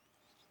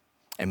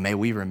 And may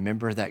we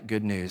remember that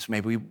good news.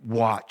 May we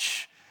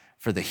watch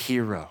for the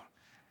hero,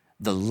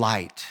 the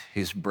light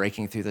who's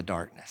breaking through the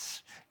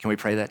darkness. Can we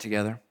pray that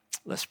together?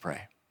 Let's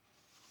pray.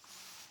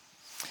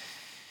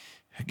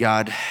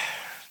 God,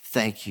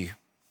 thank you.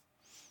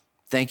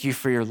 Thank you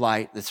for your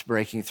light that's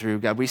breaking through.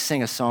 God, we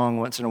sing a song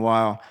once in a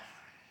while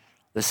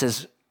that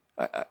says,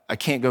 I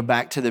can't go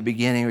back to the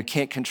beginning. We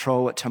can't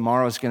control what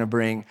tomorrow is going to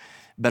bring,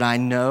 but I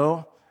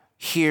know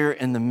here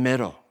in the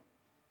middle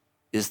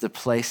is the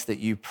place that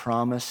you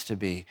promised to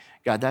be.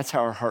 God, that's how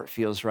our heart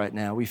feels right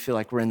now. We feel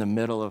like we're in the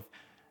middle of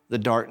the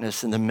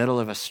darkness, in the middle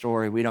of a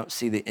story. We don't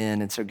see the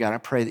end. And so, God, I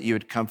pray that you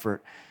would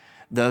comfort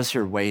those who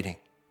are waiting.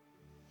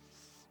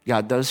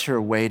 God, those who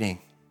are waiting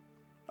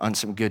on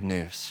some good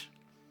news.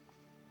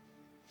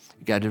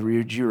 God,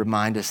 would you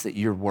remind us that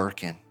you're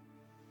working?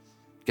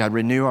 God,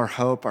 renew our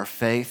hope, our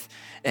faith,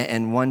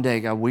 and one day,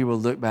 God, we will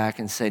look back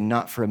and say,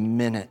 not for a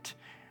minute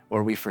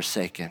were we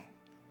forsaken.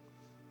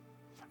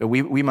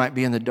 We might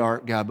be in the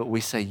dark, God, but we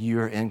say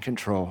you are in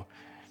control.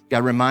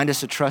 God, remind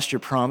us to trust your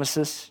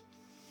promises.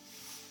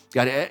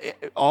 God,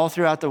 all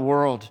throughout the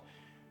world,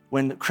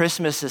 when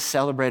Christmas is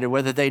celebrated,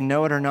 whether they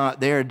know it or not,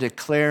 they are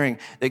declaring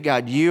that,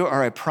 God, you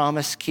are a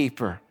promise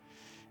keeper.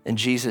 And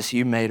Jesus,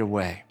 you made a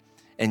way.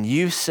 And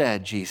you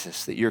said,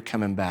 Jesus, that you're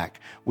coming back.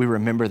 We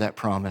remember that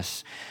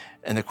promise.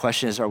 And the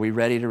question is, are we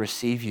ready to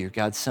receive you?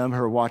 God, some who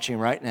are watching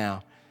right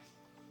now,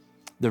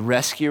 the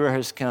rescuer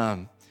has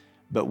come,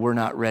 but we're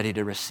not ready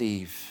to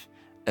receive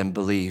and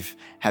believe.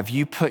 Have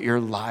you put your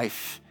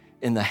life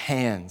in the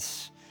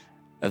hands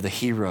of the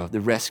hero,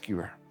 the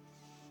rescuer?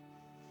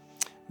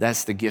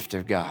 That's the gift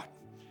of God.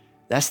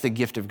 That's the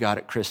gift of God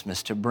at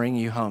Christmas, to bring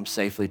you home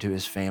safely to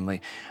his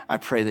family. I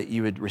pray that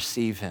you would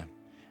receive him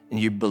and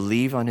you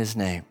believe on his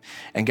name.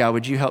 And God,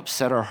 would you help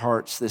set our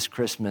hearts this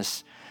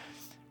Christmas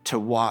to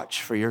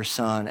watch for your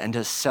son and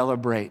to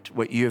celebrate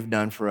what you have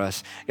done for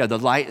us. God, the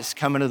light is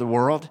coming to the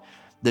world.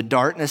 The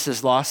darkness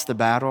has lost the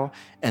battle,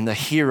 and the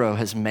hero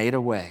has made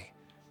a way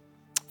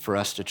for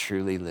us to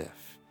truly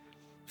live.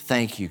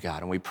 Thank you,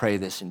 God, and we pray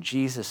this in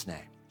Jesus'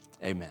 name.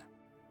 Amen.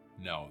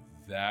 Now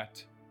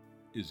that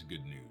is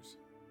good news.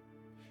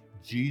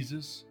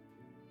 Jesus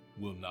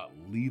will not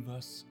leave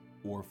us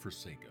or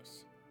forsake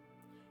us.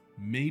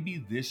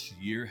 Maybe this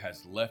year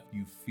has left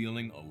you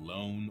feeling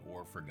alone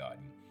or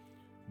forgotten,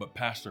 but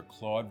Pastor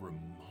Claude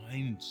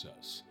reminds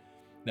us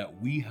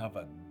that we have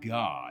a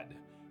God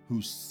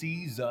who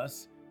sees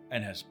us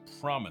and has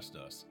promised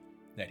us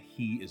that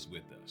he is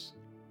with us.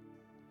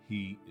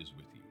 He is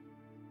with you.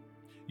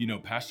 You know,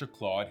 Pastor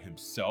Claude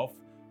himself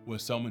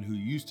was someone who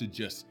used to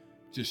just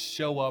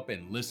show up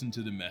and listen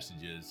to the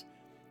messages,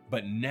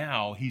 but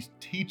now he's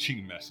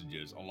teaching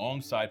messages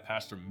alongside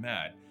Pastor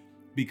Matt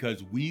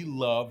because we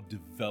love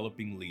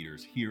developing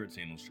leaders here at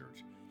Sandals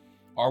Church.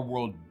 Our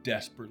world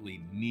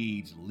desperately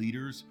needs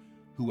leaders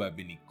who have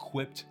been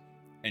equipped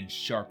and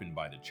sharpened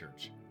by the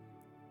church.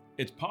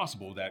 It's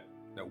possible that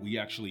we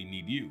actually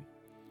need you.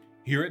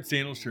 Here at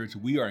Sandals Church,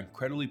 we are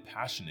incredibly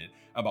passionate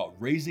about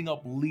raising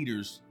up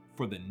leaders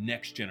for the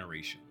next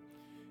generation.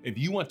 If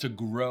you want to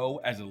grow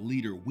as a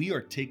leader, we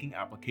are taking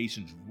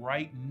applications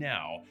right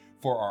now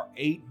for our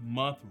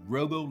 8-month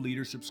Rogo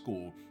Leadership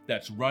School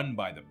that's run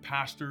by the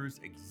pastors,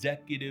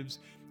 executives,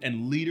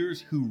 and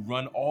leaders who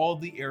run all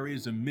the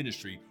areas of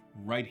ministry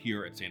right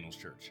here at Sandals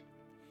Church.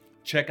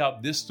 Check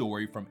out this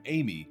story from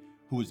Amy,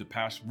 who is a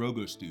past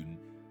Rogo student,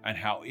 and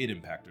how it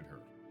impacted her.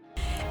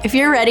 If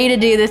you're ready to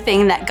do the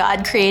thing that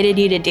God created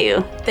you to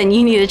do, then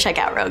you need to check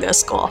out Rogo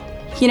School.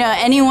 You know,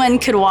 anyone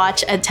could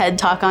watch a TED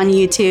Talk on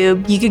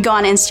YouTube. You could go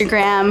on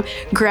Instagram,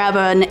 grab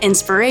an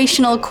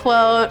inspirational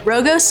quote.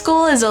 Rogo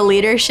School is a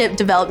leadership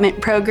development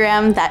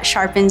program that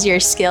sharpens your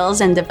skills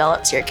and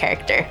develops your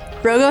character.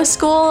 Rogo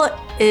School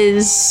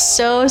is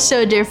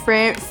so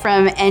different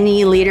from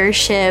any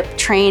leadership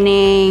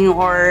training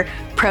or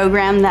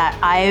program that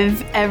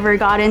I've ever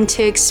gotten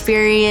to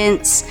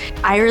experience.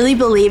 I really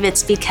believe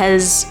it's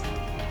because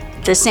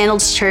the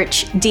Sandals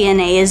Church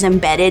DNA is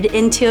embedded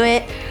into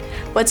it.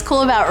 What's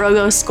cool about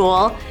Rogo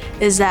School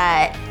is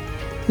that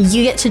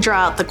you get to draw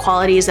out the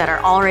qualities that are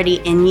already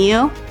in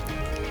you,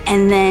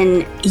 and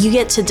then you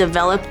get to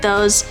develop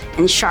those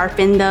and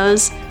sharpen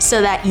those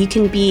so that you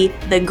can be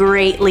the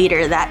great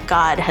leader that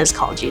God has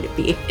called you to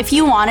be. If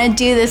you want to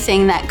do the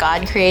thing that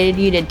God created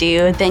you to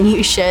do, then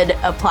you should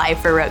apply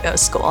for Rogo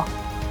School.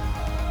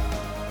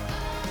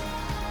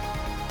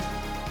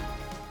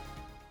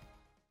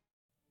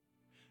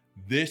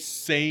 This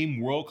same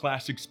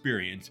world-class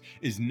experience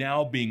is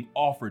now being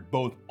offered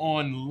both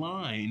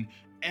online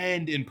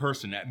and in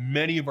person at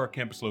many of our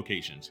campus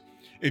locations.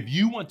 If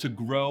you want to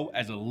grow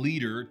as a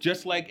leader,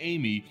 just like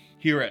Amy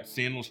here at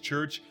Sandals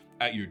Church,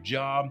 at your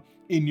job,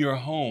 in your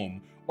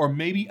home, or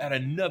maybe at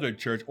another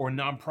church or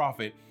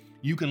nonprofit,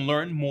 you can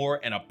learn more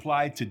and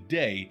apply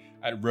today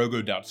at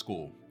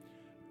rogo.school.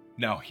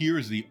 Now,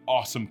 here's the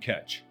awesome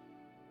catch.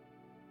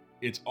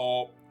 It's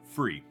all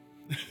free.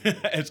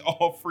 It's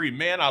all free.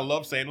 Man, I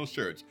love Sandals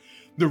Church.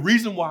 The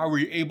reason why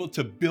we're able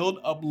to build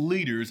up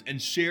leaders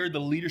and share the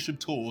leadership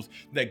tools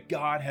that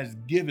God has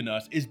given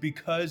us is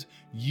because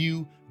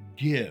you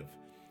give.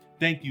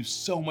 Thank you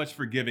so much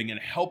for giving and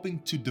helping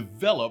to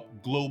develop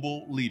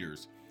global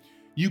leaders.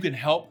 You can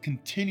help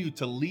continue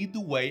to lead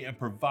the way and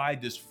provide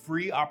this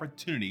free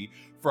opportunity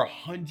for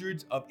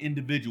hundreds of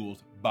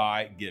individuals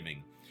by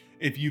giving.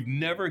 If you've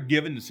never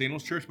given to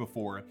Sandals Church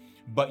before,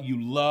 but you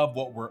love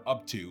what we're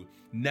up to,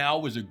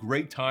 now is a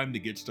great time to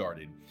get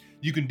started.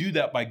 You can do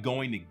that by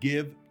going to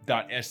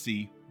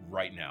give.sc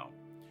right now.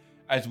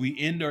 As we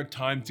end our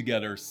time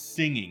together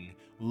singing,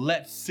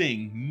 let's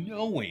sing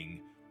knowing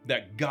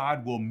that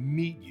God will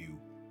meet you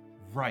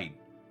right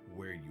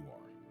where you are.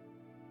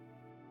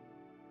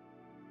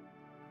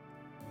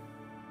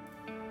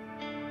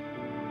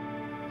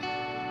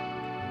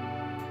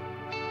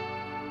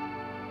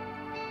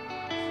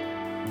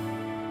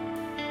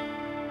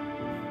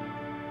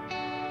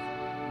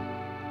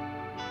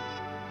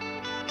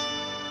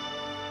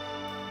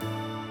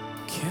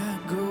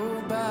 Can't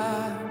go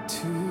back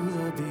to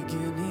the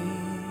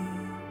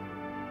beginning.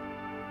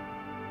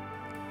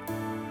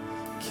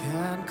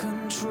 Can't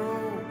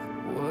control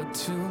what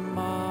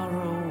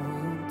tomorrow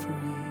will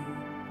bring.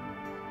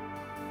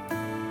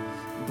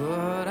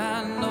 But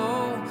I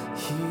know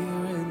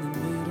here in the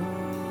middle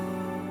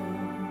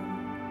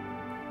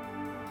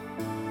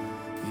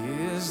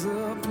is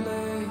the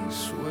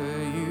place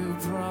where you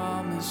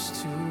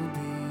promised to be.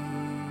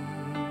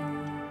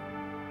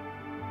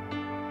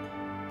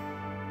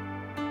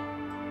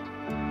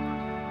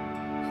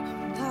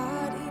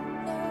 Not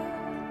enough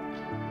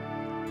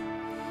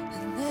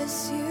unless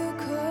you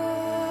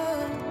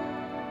come.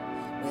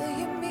 Will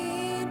you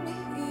meet me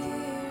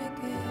here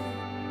again?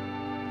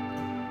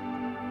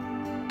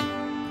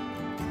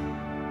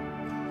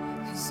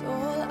 'Cause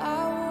all I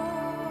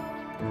want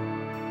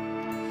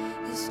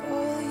is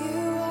all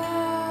you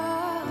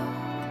are.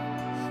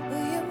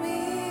 Will you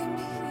meet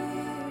me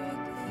here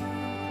again?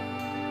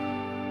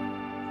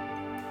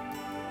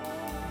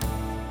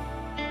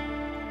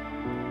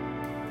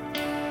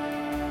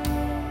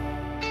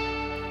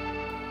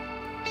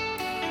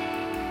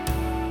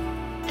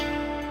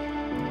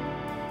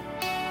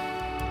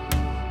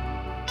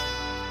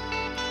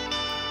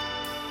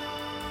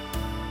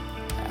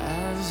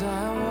 As I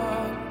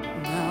walk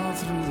now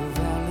through the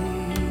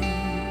valley,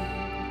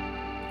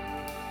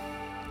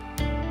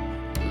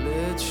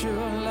 let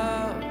your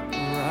love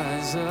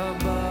rise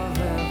above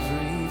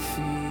every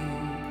fear,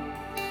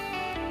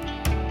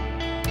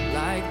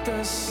 like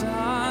the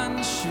sun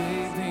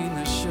shaping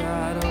the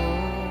shadow.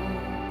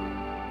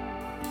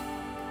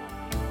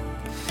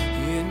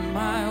 In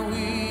my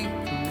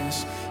weakness,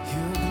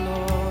 your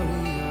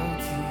glory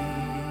appears.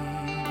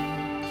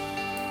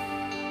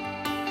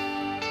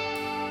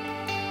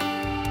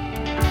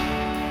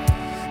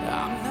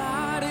 I'm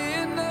not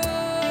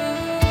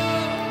enough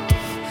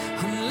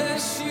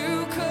unless you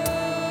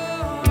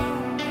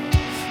come.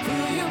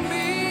 Will you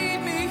meet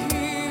me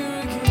here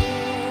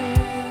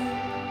again?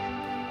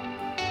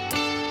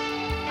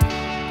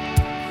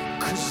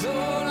 'Cause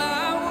all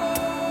I want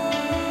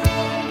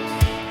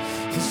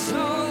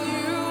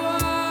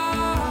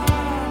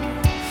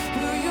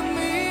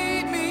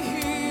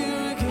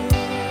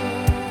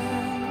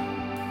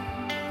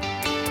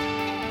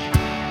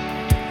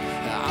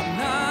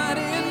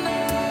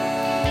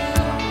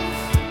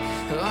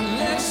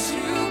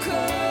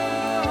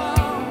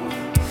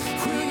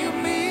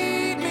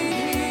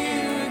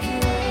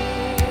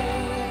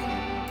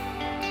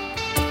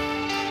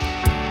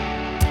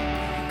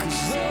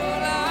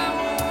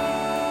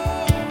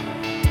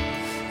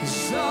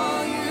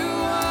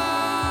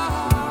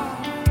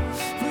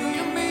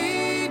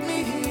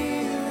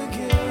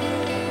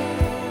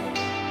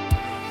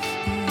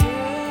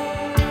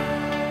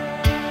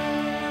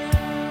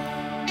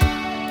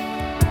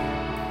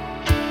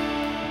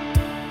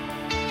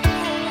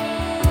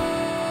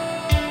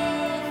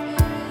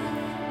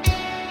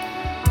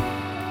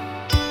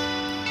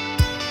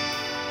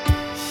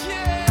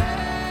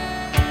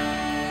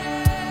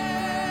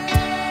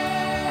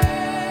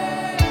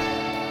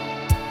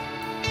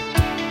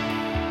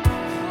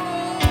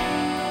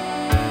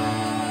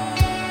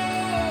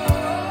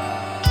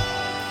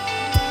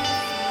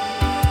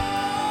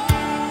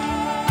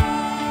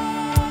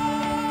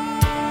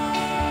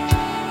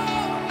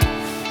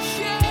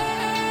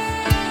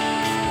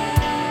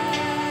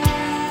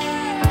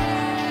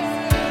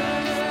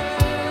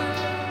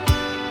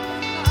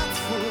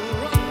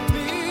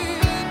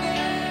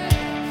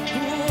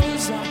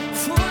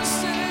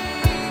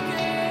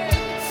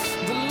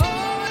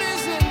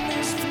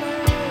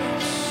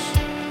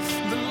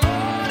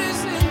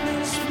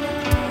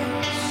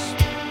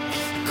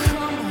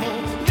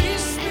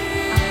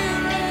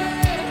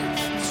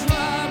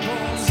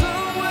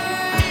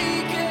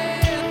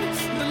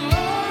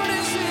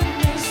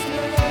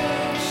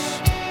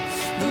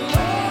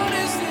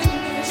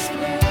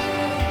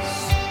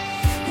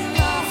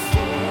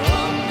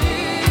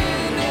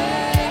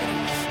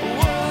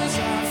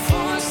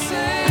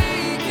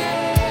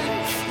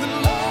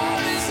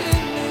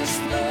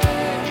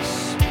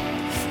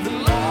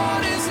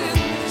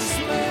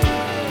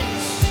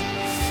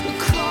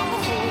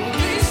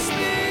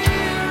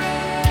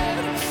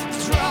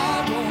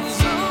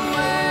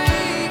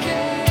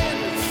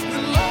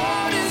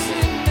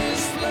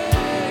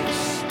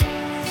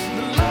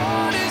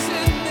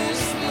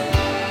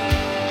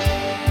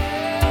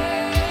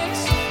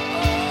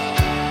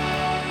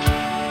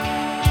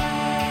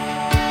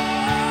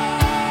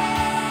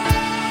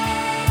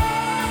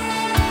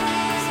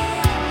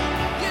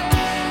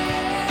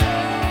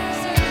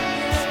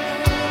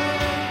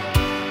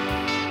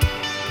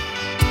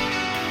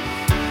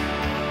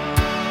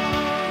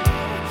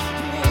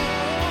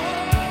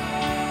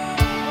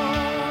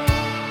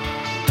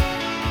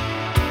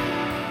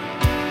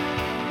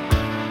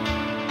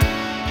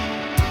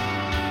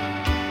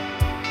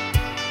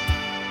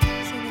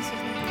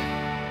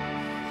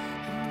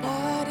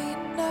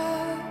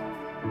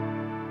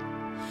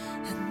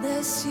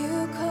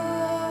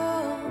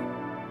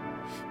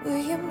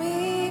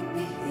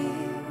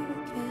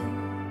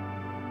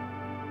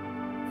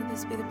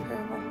be the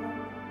prayer of our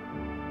heart.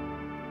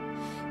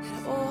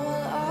 And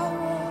all I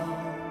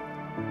want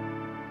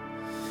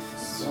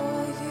is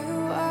all you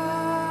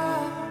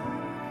are.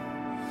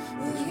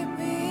 Will you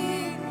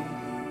meet me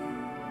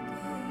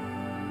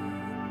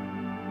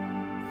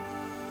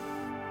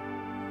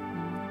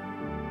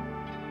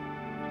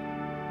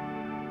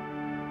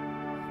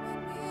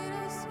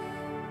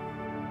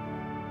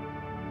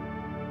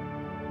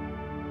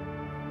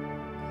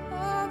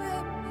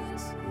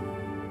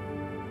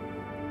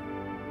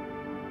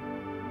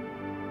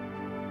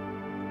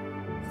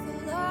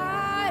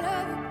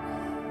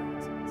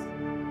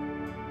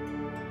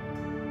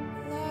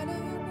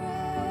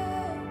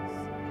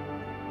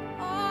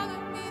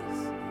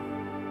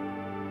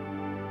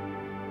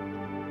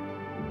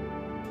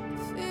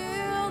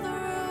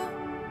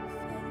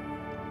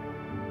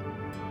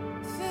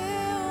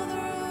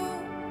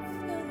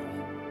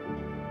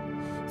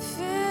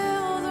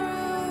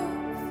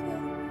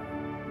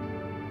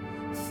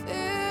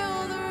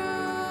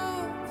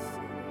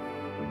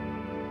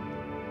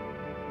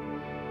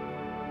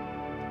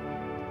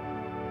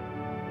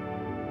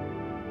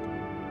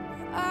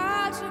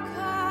your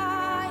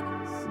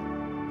kindness,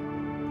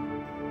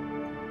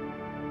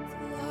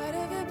 the light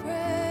of your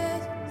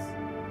presence.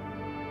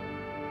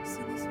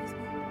 Sing this with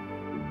me.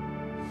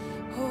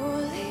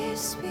 Holy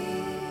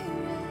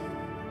Spirit,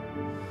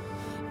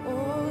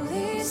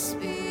 Holy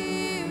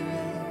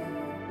Spirit,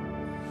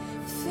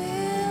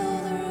 fill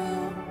the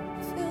room,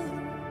 fill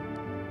the room,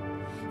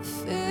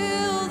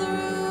 fill the room, fill the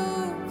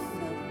room.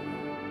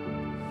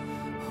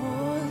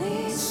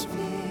 Holy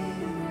Spirit,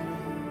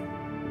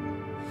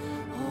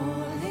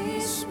 Holy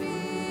Spirit,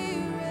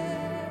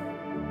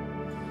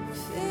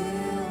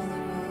 fill the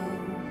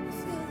room,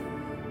 fill the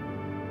room,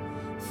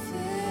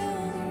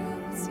 fill the room.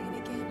 Let's sing it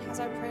again. How's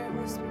our prayer,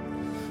 Holy Spirit?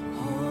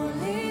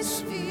 Holy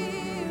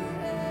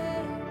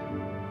Spirit,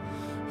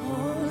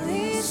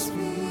 Holy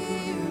Spirit,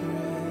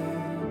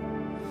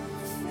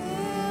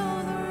 fill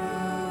the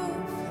room,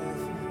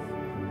 fill the room,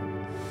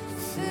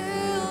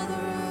 fill the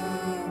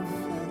room.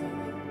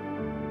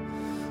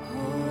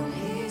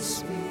 Holy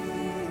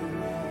Spirit,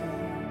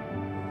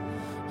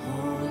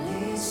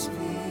 Holy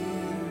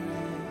Spirit,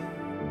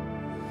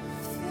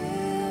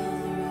 fill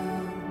the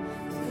room,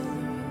 fill the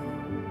room,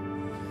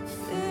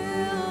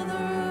 fill the room, fill the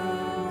room.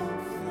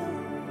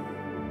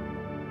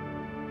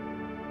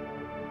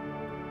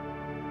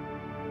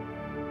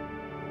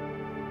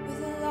 With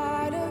the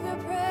light of your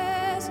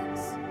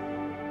presence,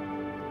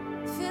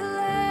 fill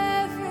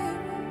every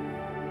room.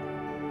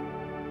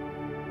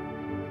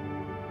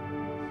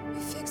 We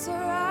fix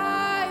our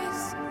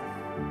eyes,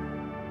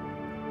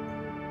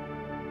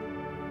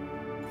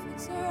 fix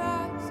our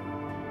eyes.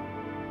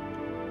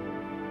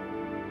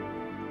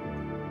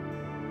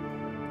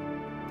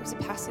 There's a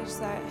passage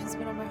that has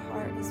been on my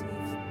heart as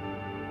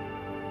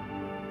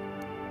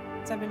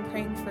I've been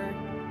praying for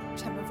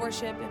time of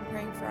worship and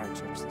praying for our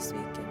church this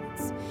week, and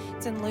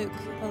it's in Luke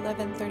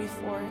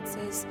 11:34. It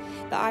says,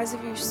 "The eyes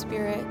of your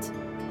spirit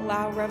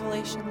allow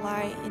revelation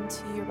light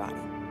into your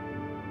body.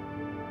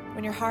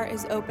 When your heart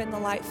is open, the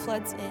light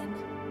floods in.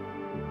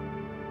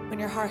 When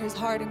your heart is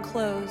hard and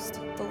closed,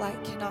 the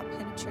light cannot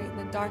penetrate, and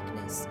the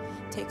darkness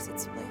takes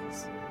its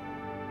place."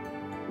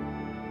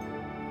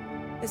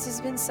 This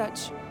has been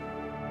such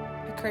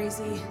a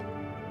crazy,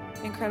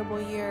 incredible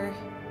year,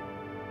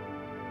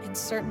 and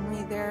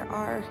certainly there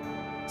are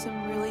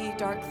some really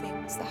dark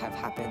things that have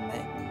happened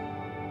that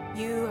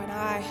you and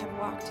I have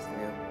walked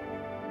through.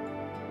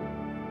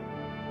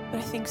 But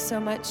I think so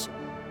much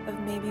of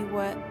maybe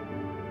what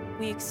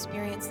we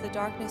experience, the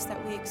darkness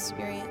that we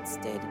experience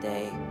day to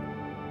day,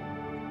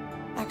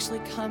 actually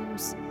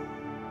comes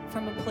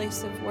from a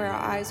place of where our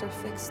eyes are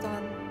fixed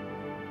on.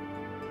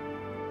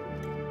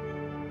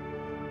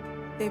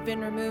 They've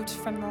been removed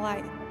from the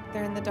light.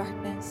 They're in the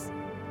darkness.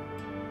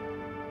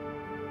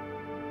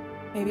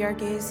 Maybe our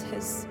gaze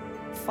has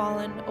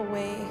fallen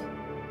away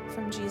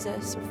from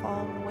Jesus or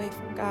fallen away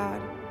from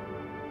God,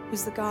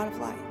 who's the God of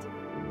light.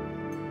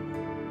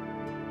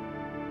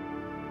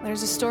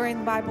 There's a story in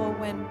the Bible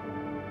when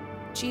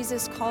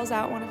Jesus calls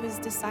out one of his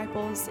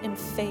disciples in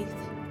faith.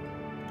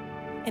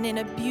 And in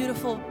a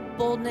beautiful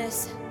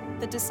boldness,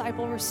 the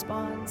disciple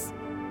responds.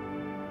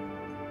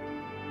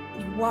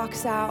 He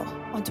walks out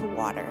onto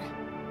water.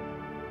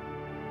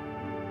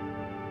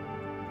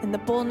 And the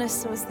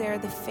boldness was there,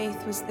 the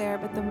faith was there,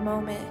 but the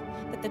moment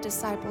that the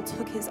disciple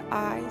took his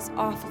eyes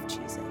off of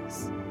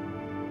Jesus,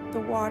 the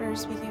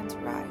waters began to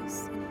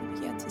rise and he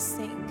began to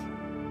sink.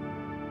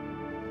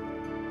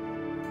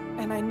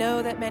 And I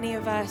know that many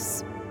of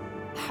us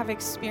have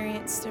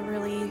experienced a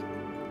really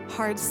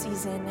hard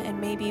season, and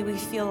maybe we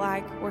feel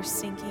like we're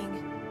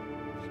sinking.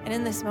 And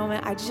in this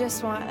moment, I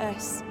just want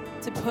us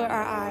to put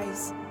our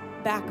eyes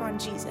back on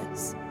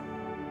Jesus,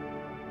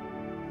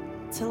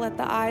 to let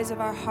the eyes of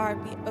our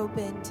heart be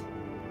opened,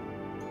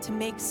 to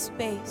make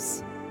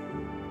space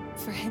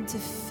for him to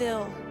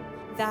fill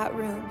that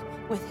room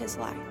with his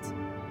light,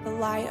 the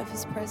light of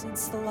his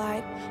presence, the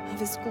light of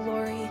his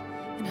glory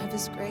and of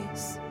his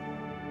grace.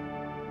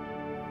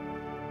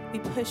 We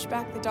push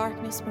back the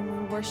darkness when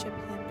we worship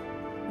him.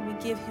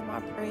 give him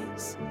our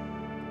praise,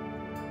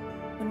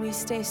 when we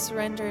stay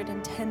surrendered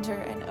and tender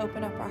and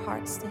open up our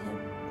hearts to him.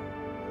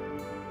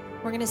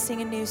 We're going to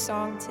sing a new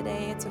song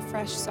today. It's a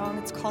fresh song.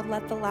 It's called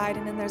Let the Light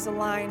In, and there's a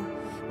line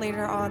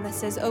later on that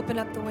says, open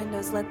up the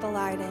windows, let the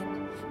light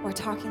in. We're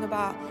talking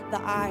about the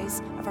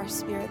eyes of our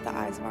spirit, the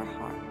eyes of our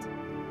heart.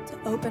 To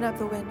open up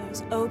the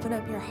windows, open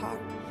up your heart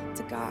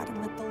to God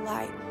and let the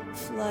light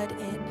flood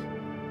in.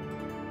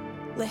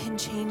 Let him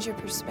change your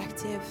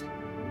perspective.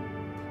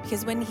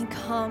 Because when he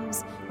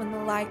comes, when the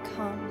light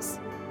comes,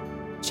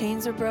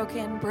 chains are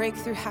broken,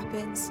 breakthrough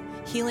happens,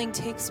 healing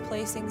takes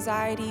place,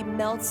 anxiety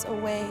melts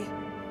away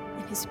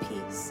in his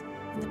peace,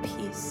 in the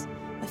peace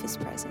of his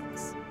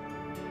presence.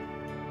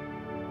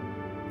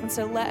 And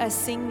so let us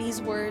sing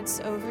these words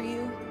over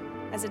you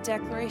as a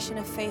declaration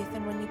of faith,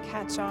 and when you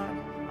catch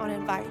on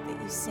invite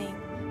that you sing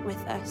with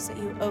us, that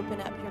you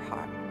open up your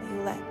heart, that you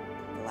let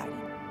the light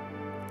in.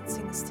 Let's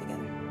sing this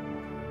together.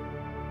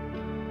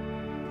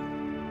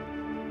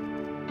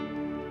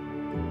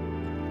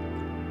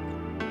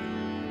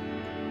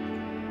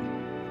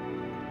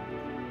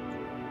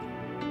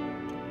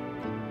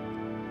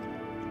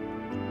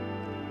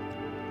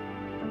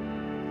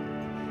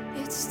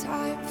 It's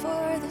time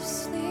for the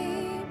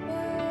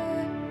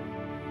sleeper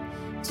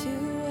to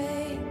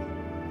wake.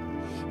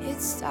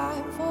 It's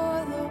time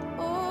for the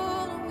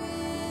old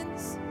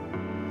winds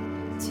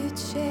to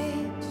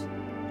change.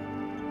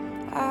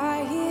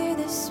 I hear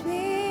the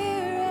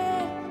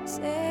Spirit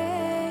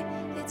say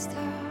it's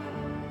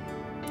time.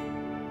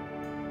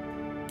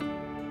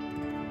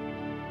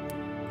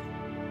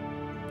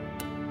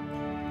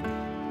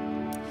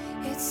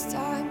 It's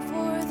time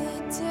for the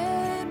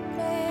dead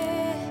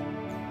man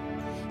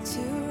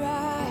to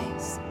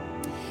rise.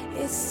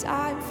 It's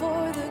time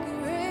for the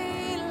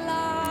great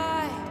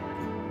light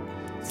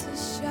to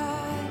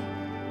shine.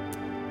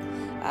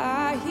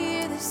 I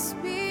hear the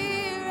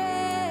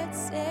Spirit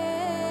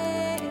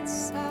say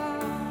it's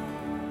time.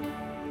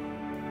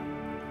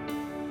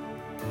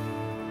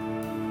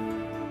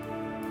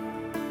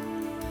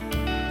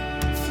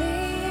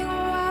 Fleeing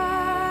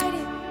wide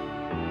in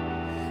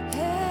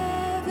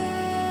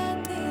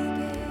heavenly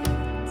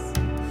gates,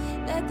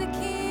 let the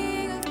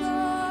King of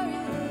glory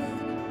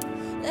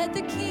in, let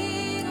the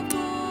King of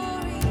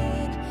glory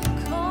in,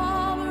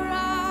 come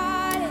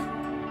riding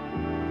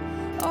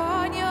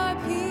on your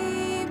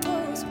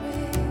people's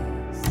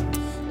praise.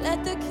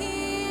 Let the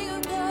King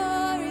of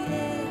glory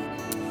in,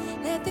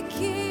 let the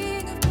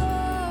King of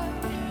glory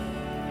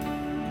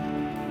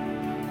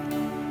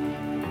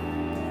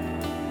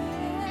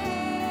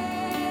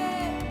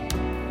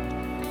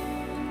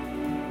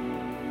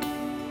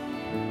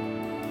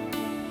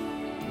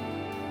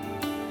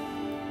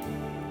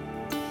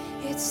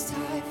It's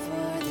time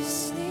for the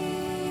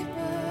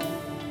sleeper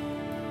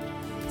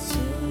to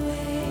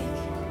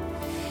wake.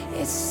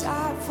 It's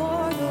time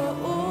for the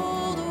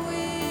old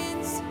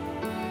winds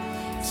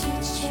to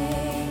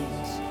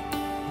change.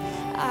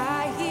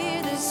 I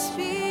hear the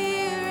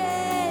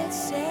Spirit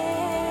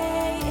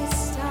say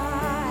it's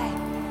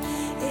time.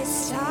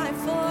 It's time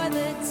for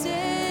the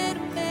dead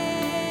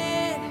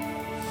man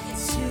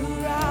to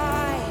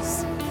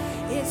rise.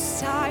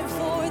 It's time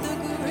for the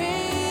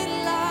great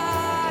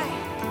light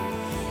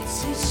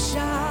to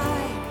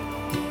shine.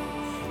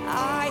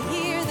 I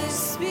hear the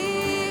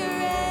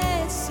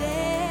Spirit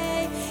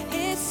say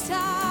it's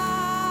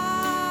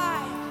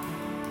time.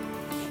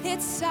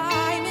 It's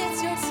time,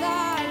 it's your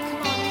time.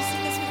 Come on, you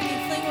sing this with me.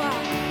 Fling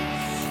wide.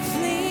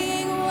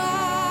 Fling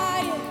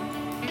wide.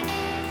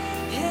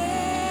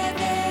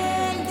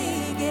 Heavenly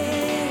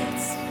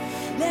gates.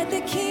 Let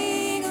the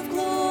King of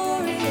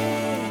glory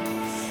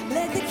in.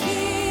 Let the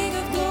King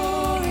of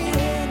glory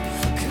in.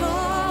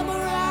 Come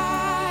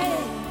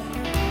riding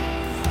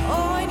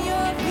on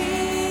your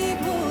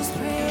people's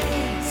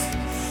praise.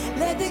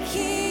 Let the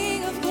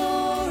King of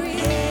glory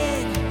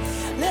in.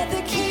 Let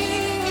the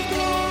King of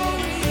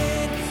glory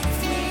in.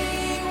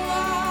 Fling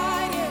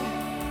wide.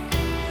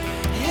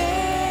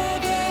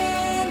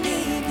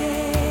 Heavenly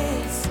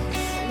gates.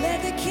 Let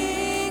the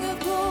King of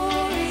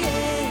glory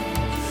in.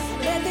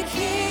 Let the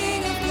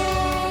King of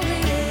glory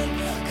in.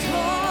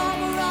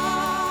 Come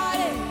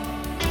riding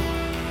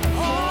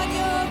on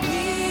your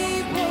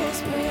people's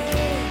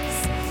praise.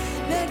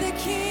 Let the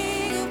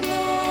King of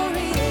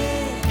glory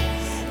in.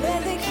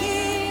 Let the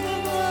King of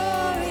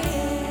glory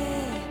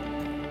in.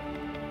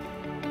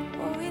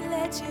 Oh, we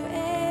let you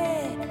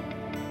in.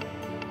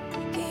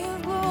 King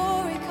of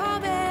glory,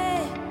 come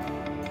in.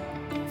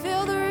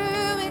 Fill the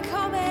room and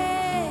come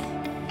in.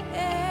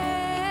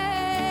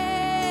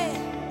 Hey.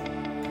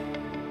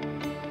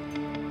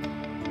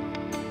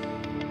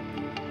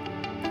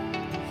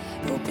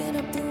 Open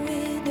up the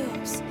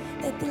windows,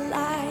 let the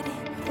light in.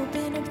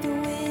 Open up the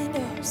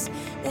windows,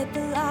 let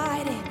the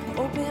light in.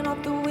 Open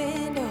up the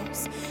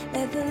windows,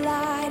 let the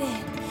light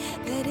in.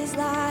 Let his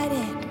light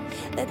in.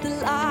 Let the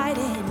light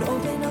in.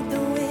 Open up the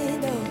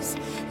windows,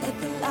 let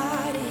the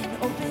light in.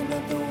 Open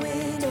up the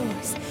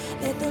windows,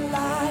 let the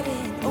light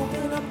in.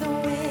 Open up the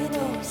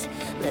windows,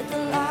 let the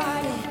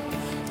light in.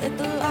 Let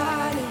the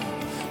light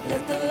in.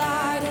 Let the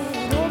light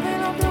in.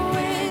 Open up the windows.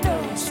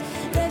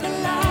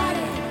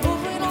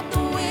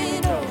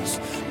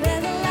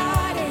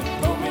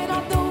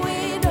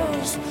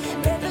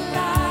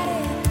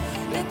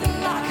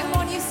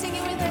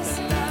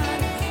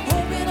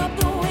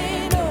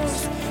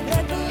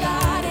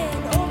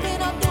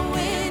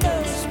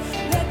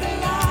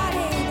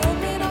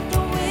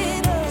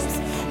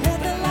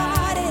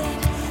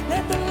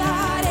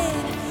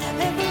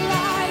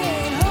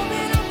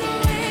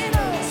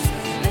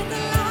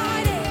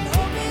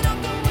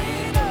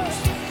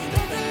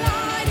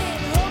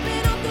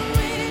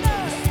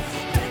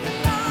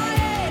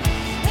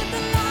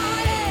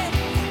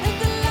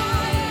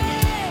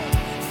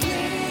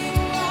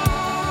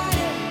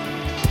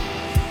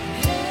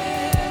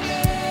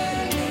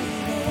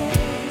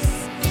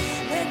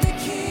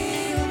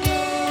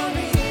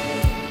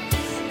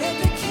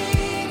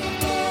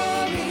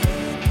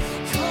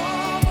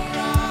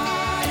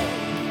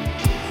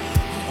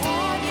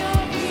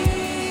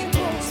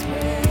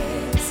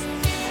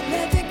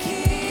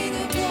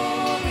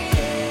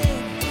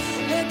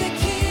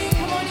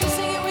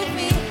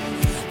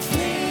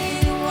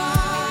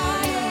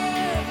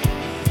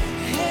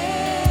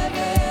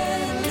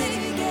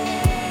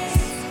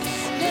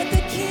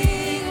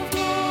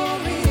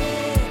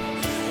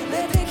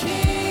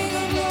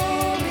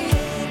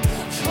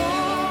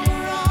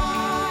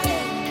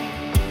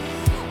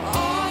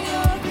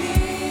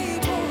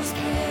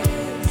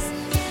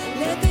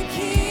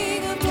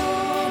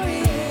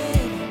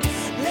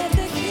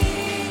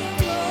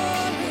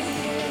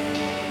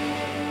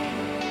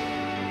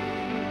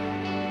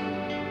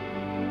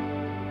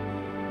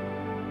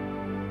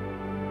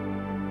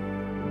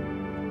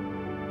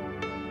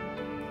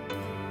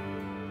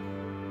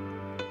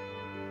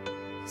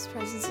 His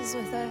presence is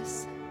with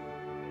us.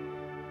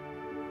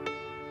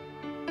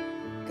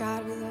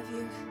 God, we love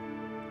you.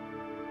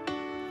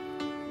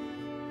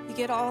 You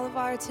get all of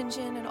our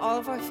attention and all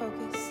of our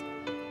focus.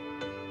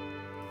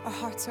 Our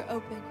hearts are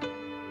open.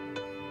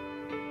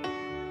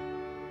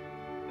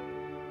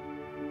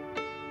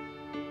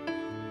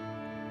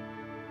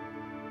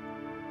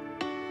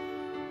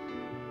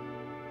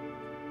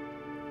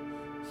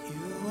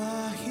 You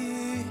are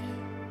here,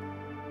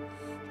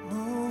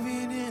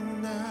 moving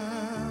in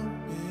our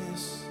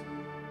midst.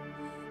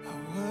 I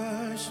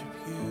worship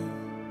you.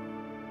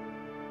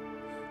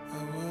 I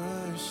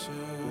worship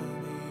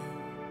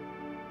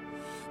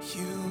you.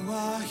 You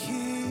are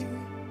here,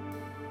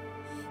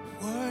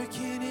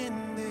 working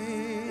in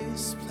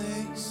this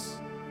place.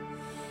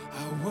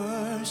 I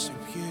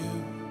worship you.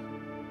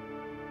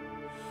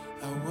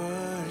 I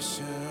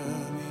worship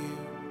you.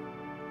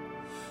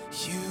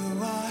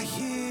 You are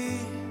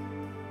here,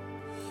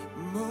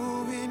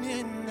 moving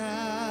in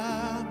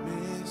our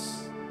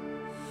midst.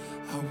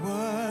 I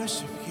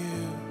worship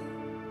you.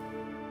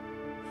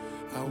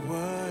 I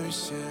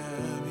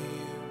worship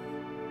you.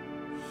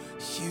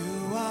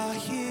 You are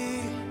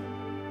here,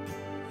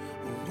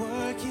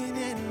 working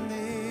in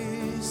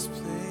this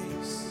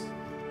place.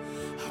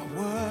 I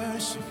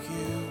worship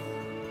you.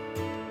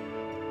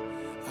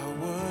 I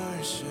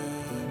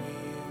worship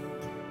you.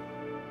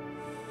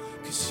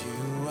 'Cause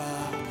you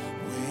are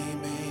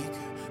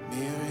waymaker,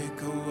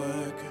 miracle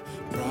worker,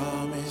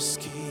 promise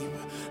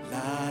keeper,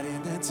 light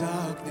in the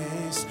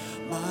darkness.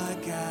 My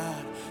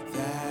God,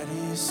 that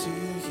is who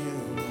you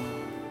are.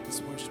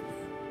 Let's worship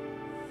you.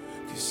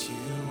 'Cause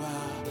you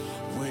are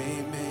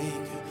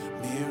waymaker,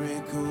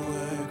 miracle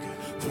worker,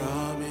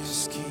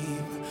 promise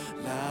keeper,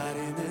 light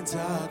in the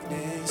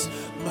darkness.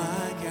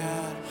 My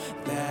God,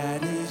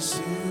 that is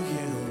who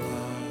you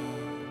are.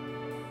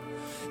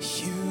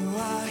 You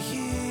are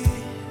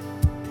here,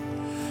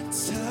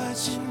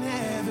 touching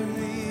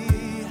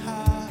every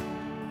heart.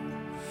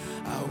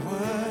 I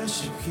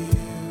worship you.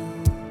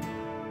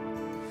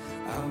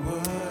 I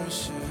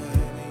worship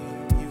you.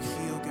 You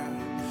heal, God.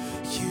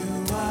 You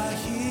are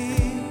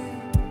here,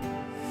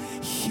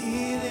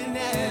 healing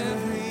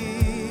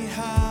every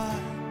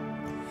heart.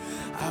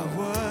 I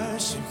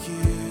worship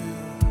you.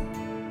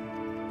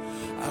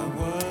 I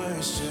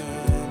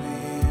worship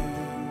you.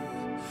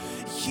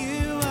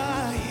 You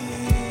are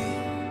here,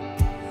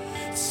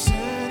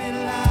 turning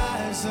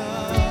lives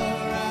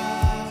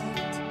around.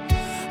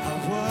 I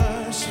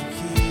worship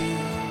you.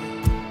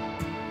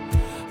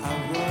 I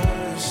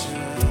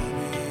worship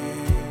you.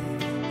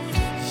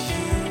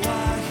 You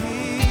are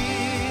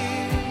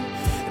here,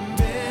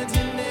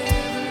 bending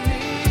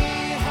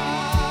every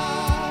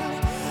heart.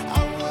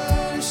 I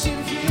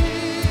worship you.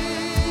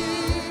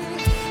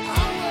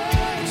 I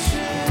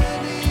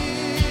worship you.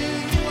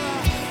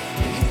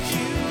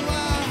 You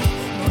are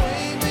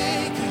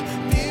waymaker,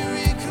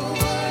 miracle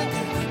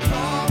worker,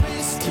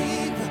 promise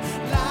keeper,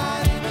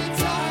 light in the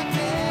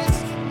darkness.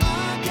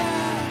 My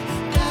God,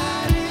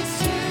 that is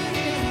who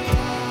you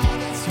are.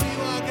 That's who you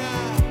are,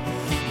 God.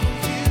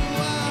 You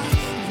are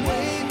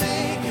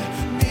waymaker,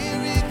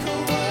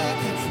 miracle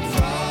worker,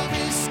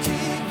 promise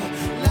keeper,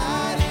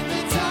 light in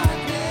the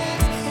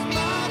darkness.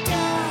 My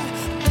God,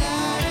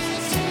 that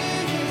is who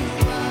you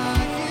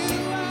are.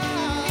 You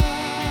are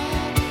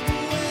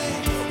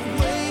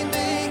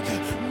waymaker,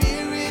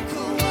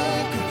 miracle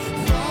worker,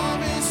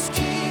 promise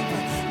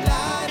keeper,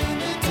 light in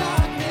the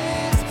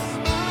darkness.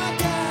 My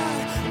God,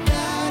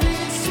 that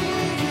is who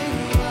you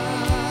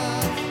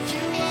are.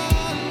 You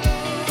are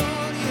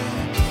Lord, yeah.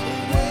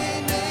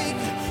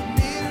 Waymaker,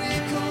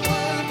 miracle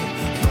worker,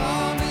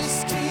 promise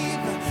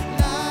keeper,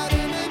 light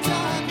in the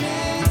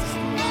darkness.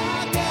 My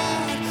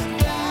God,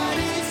 that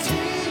is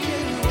who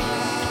you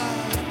are.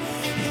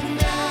 And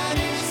that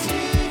is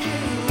who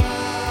you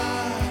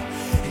are.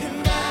 And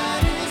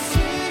that is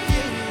who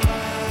you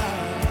are.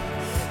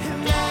 And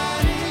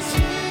that is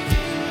who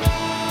you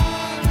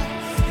are.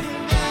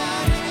 And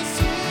that is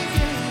who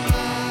you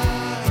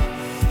are.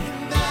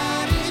 And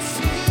that is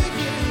who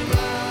you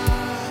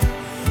are.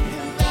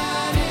 And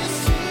that is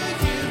who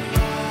you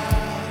are.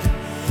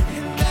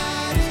 And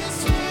that is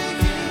who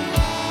you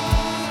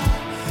are.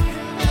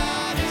 And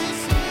that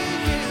is who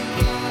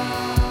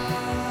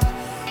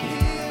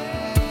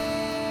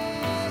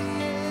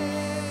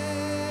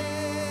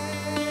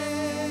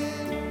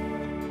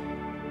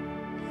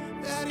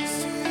That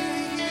is who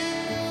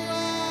you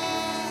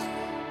are.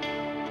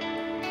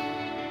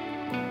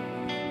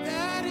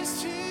 That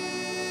is who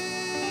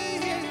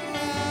you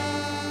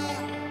are.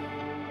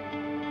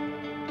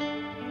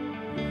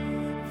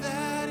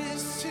 That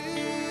is who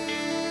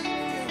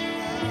you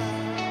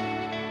are.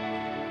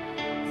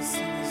 Let's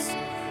sing this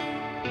song.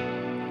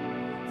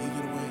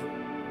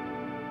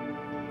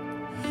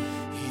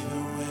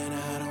 Even when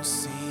I don't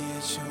see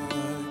it, you're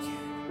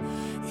working.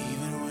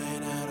 Even when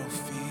I don't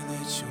feel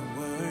it, you're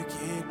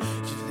working.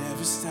 You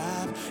never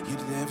stop, you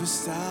never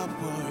stop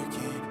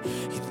working.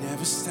 You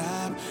never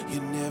stop, you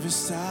never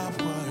stop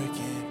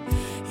working.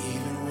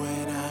 Even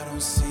when I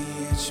don't see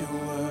it, you're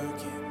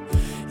working.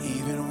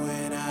 Even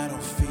when I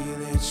don't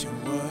feel it, that you're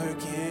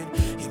working.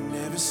 You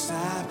never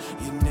stop,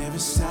 you never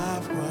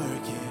stop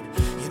working.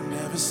 You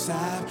never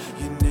stop,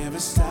 you never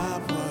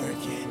stop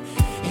working.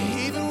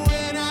 Even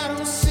when I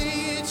don't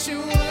see it, you're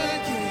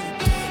working.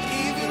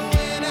 Even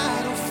when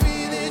I don't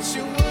feel it,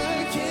 you're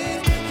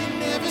working. You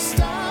never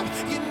stop,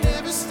 you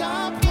never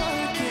stop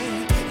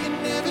working. You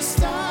never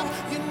stop,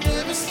 you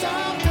never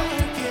stop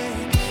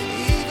working.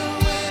 Even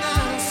when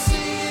I don't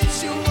see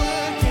it, you're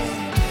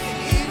working.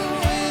 Even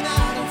when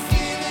I don't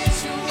feel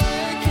it, you're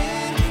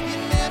working. You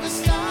never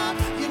stop,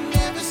 you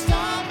never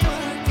stop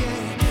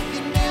working.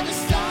 You never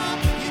stop,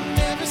 you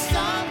never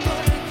stop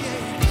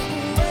working.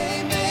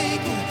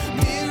 Waymaker,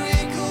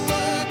 miracle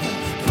worker,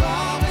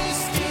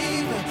 promise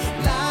keeper,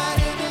 light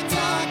in the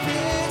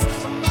darkness.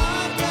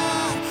 My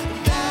God,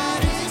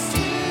 that is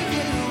who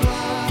you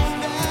are.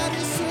 That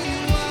is who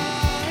you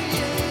are.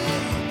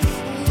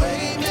 Yeah.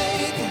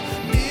 Waymaker,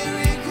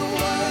 miracle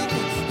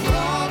worker,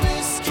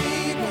 promise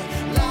keeper,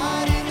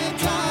 light in the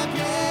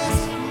darkness.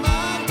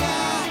 My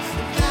God,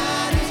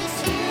 that is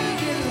who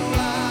you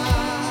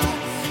are.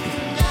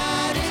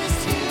 That is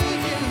who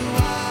you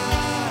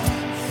are.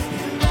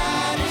 And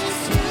that is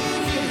who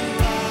you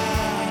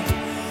are.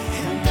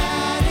 And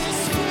that is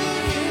who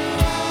you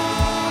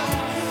are.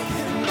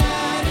 And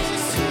that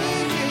is who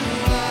you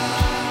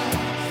are.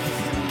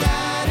 And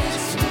that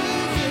is who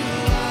you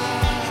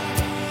are.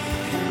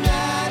 And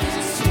that is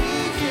who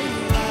you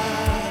are.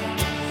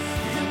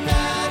 And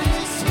that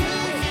is who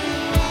you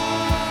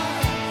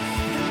are. And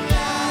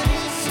that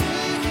is who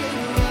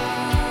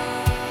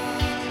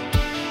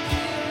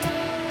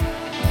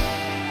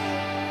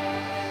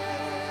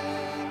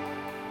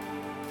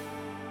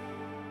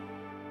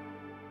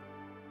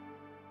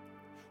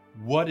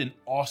What an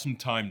awesome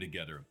time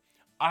together.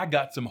 I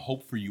got some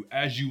hope for you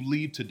as you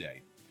leave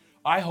today.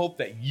 I hope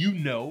that you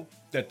know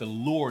that the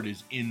Lord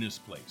is in this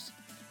place.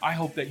 I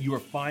hope that you are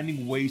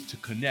finding ways to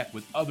connect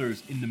with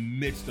others in the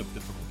midst of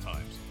difficult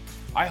times.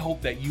 I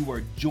hope that you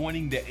are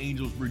joining the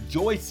angels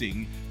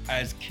rejoicing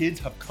as kids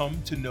have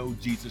come to know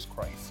Jesus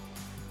Christ.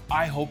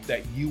 I hope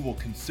that you will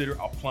consider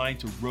applying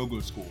to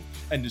Rogo School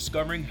and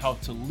discovering how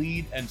to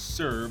lead and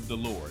serve the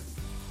Lord.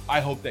 I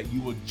hope that you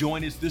will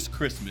join us this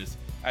Christmas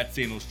at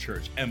Sandals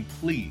Church. And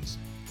please,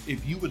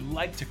 if you would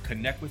like to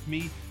connect with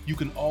me, you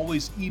can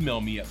always email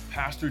me at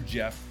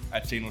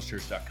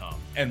pastorjeff@sandalschurch.com.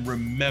 And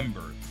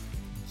remember,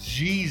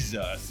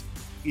 Jesus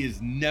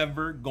is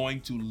never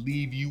going to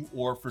leave you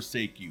or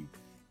forsake you.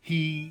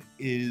 He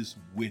is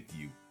with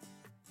you.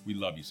 We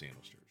love you,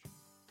 Sandals Church.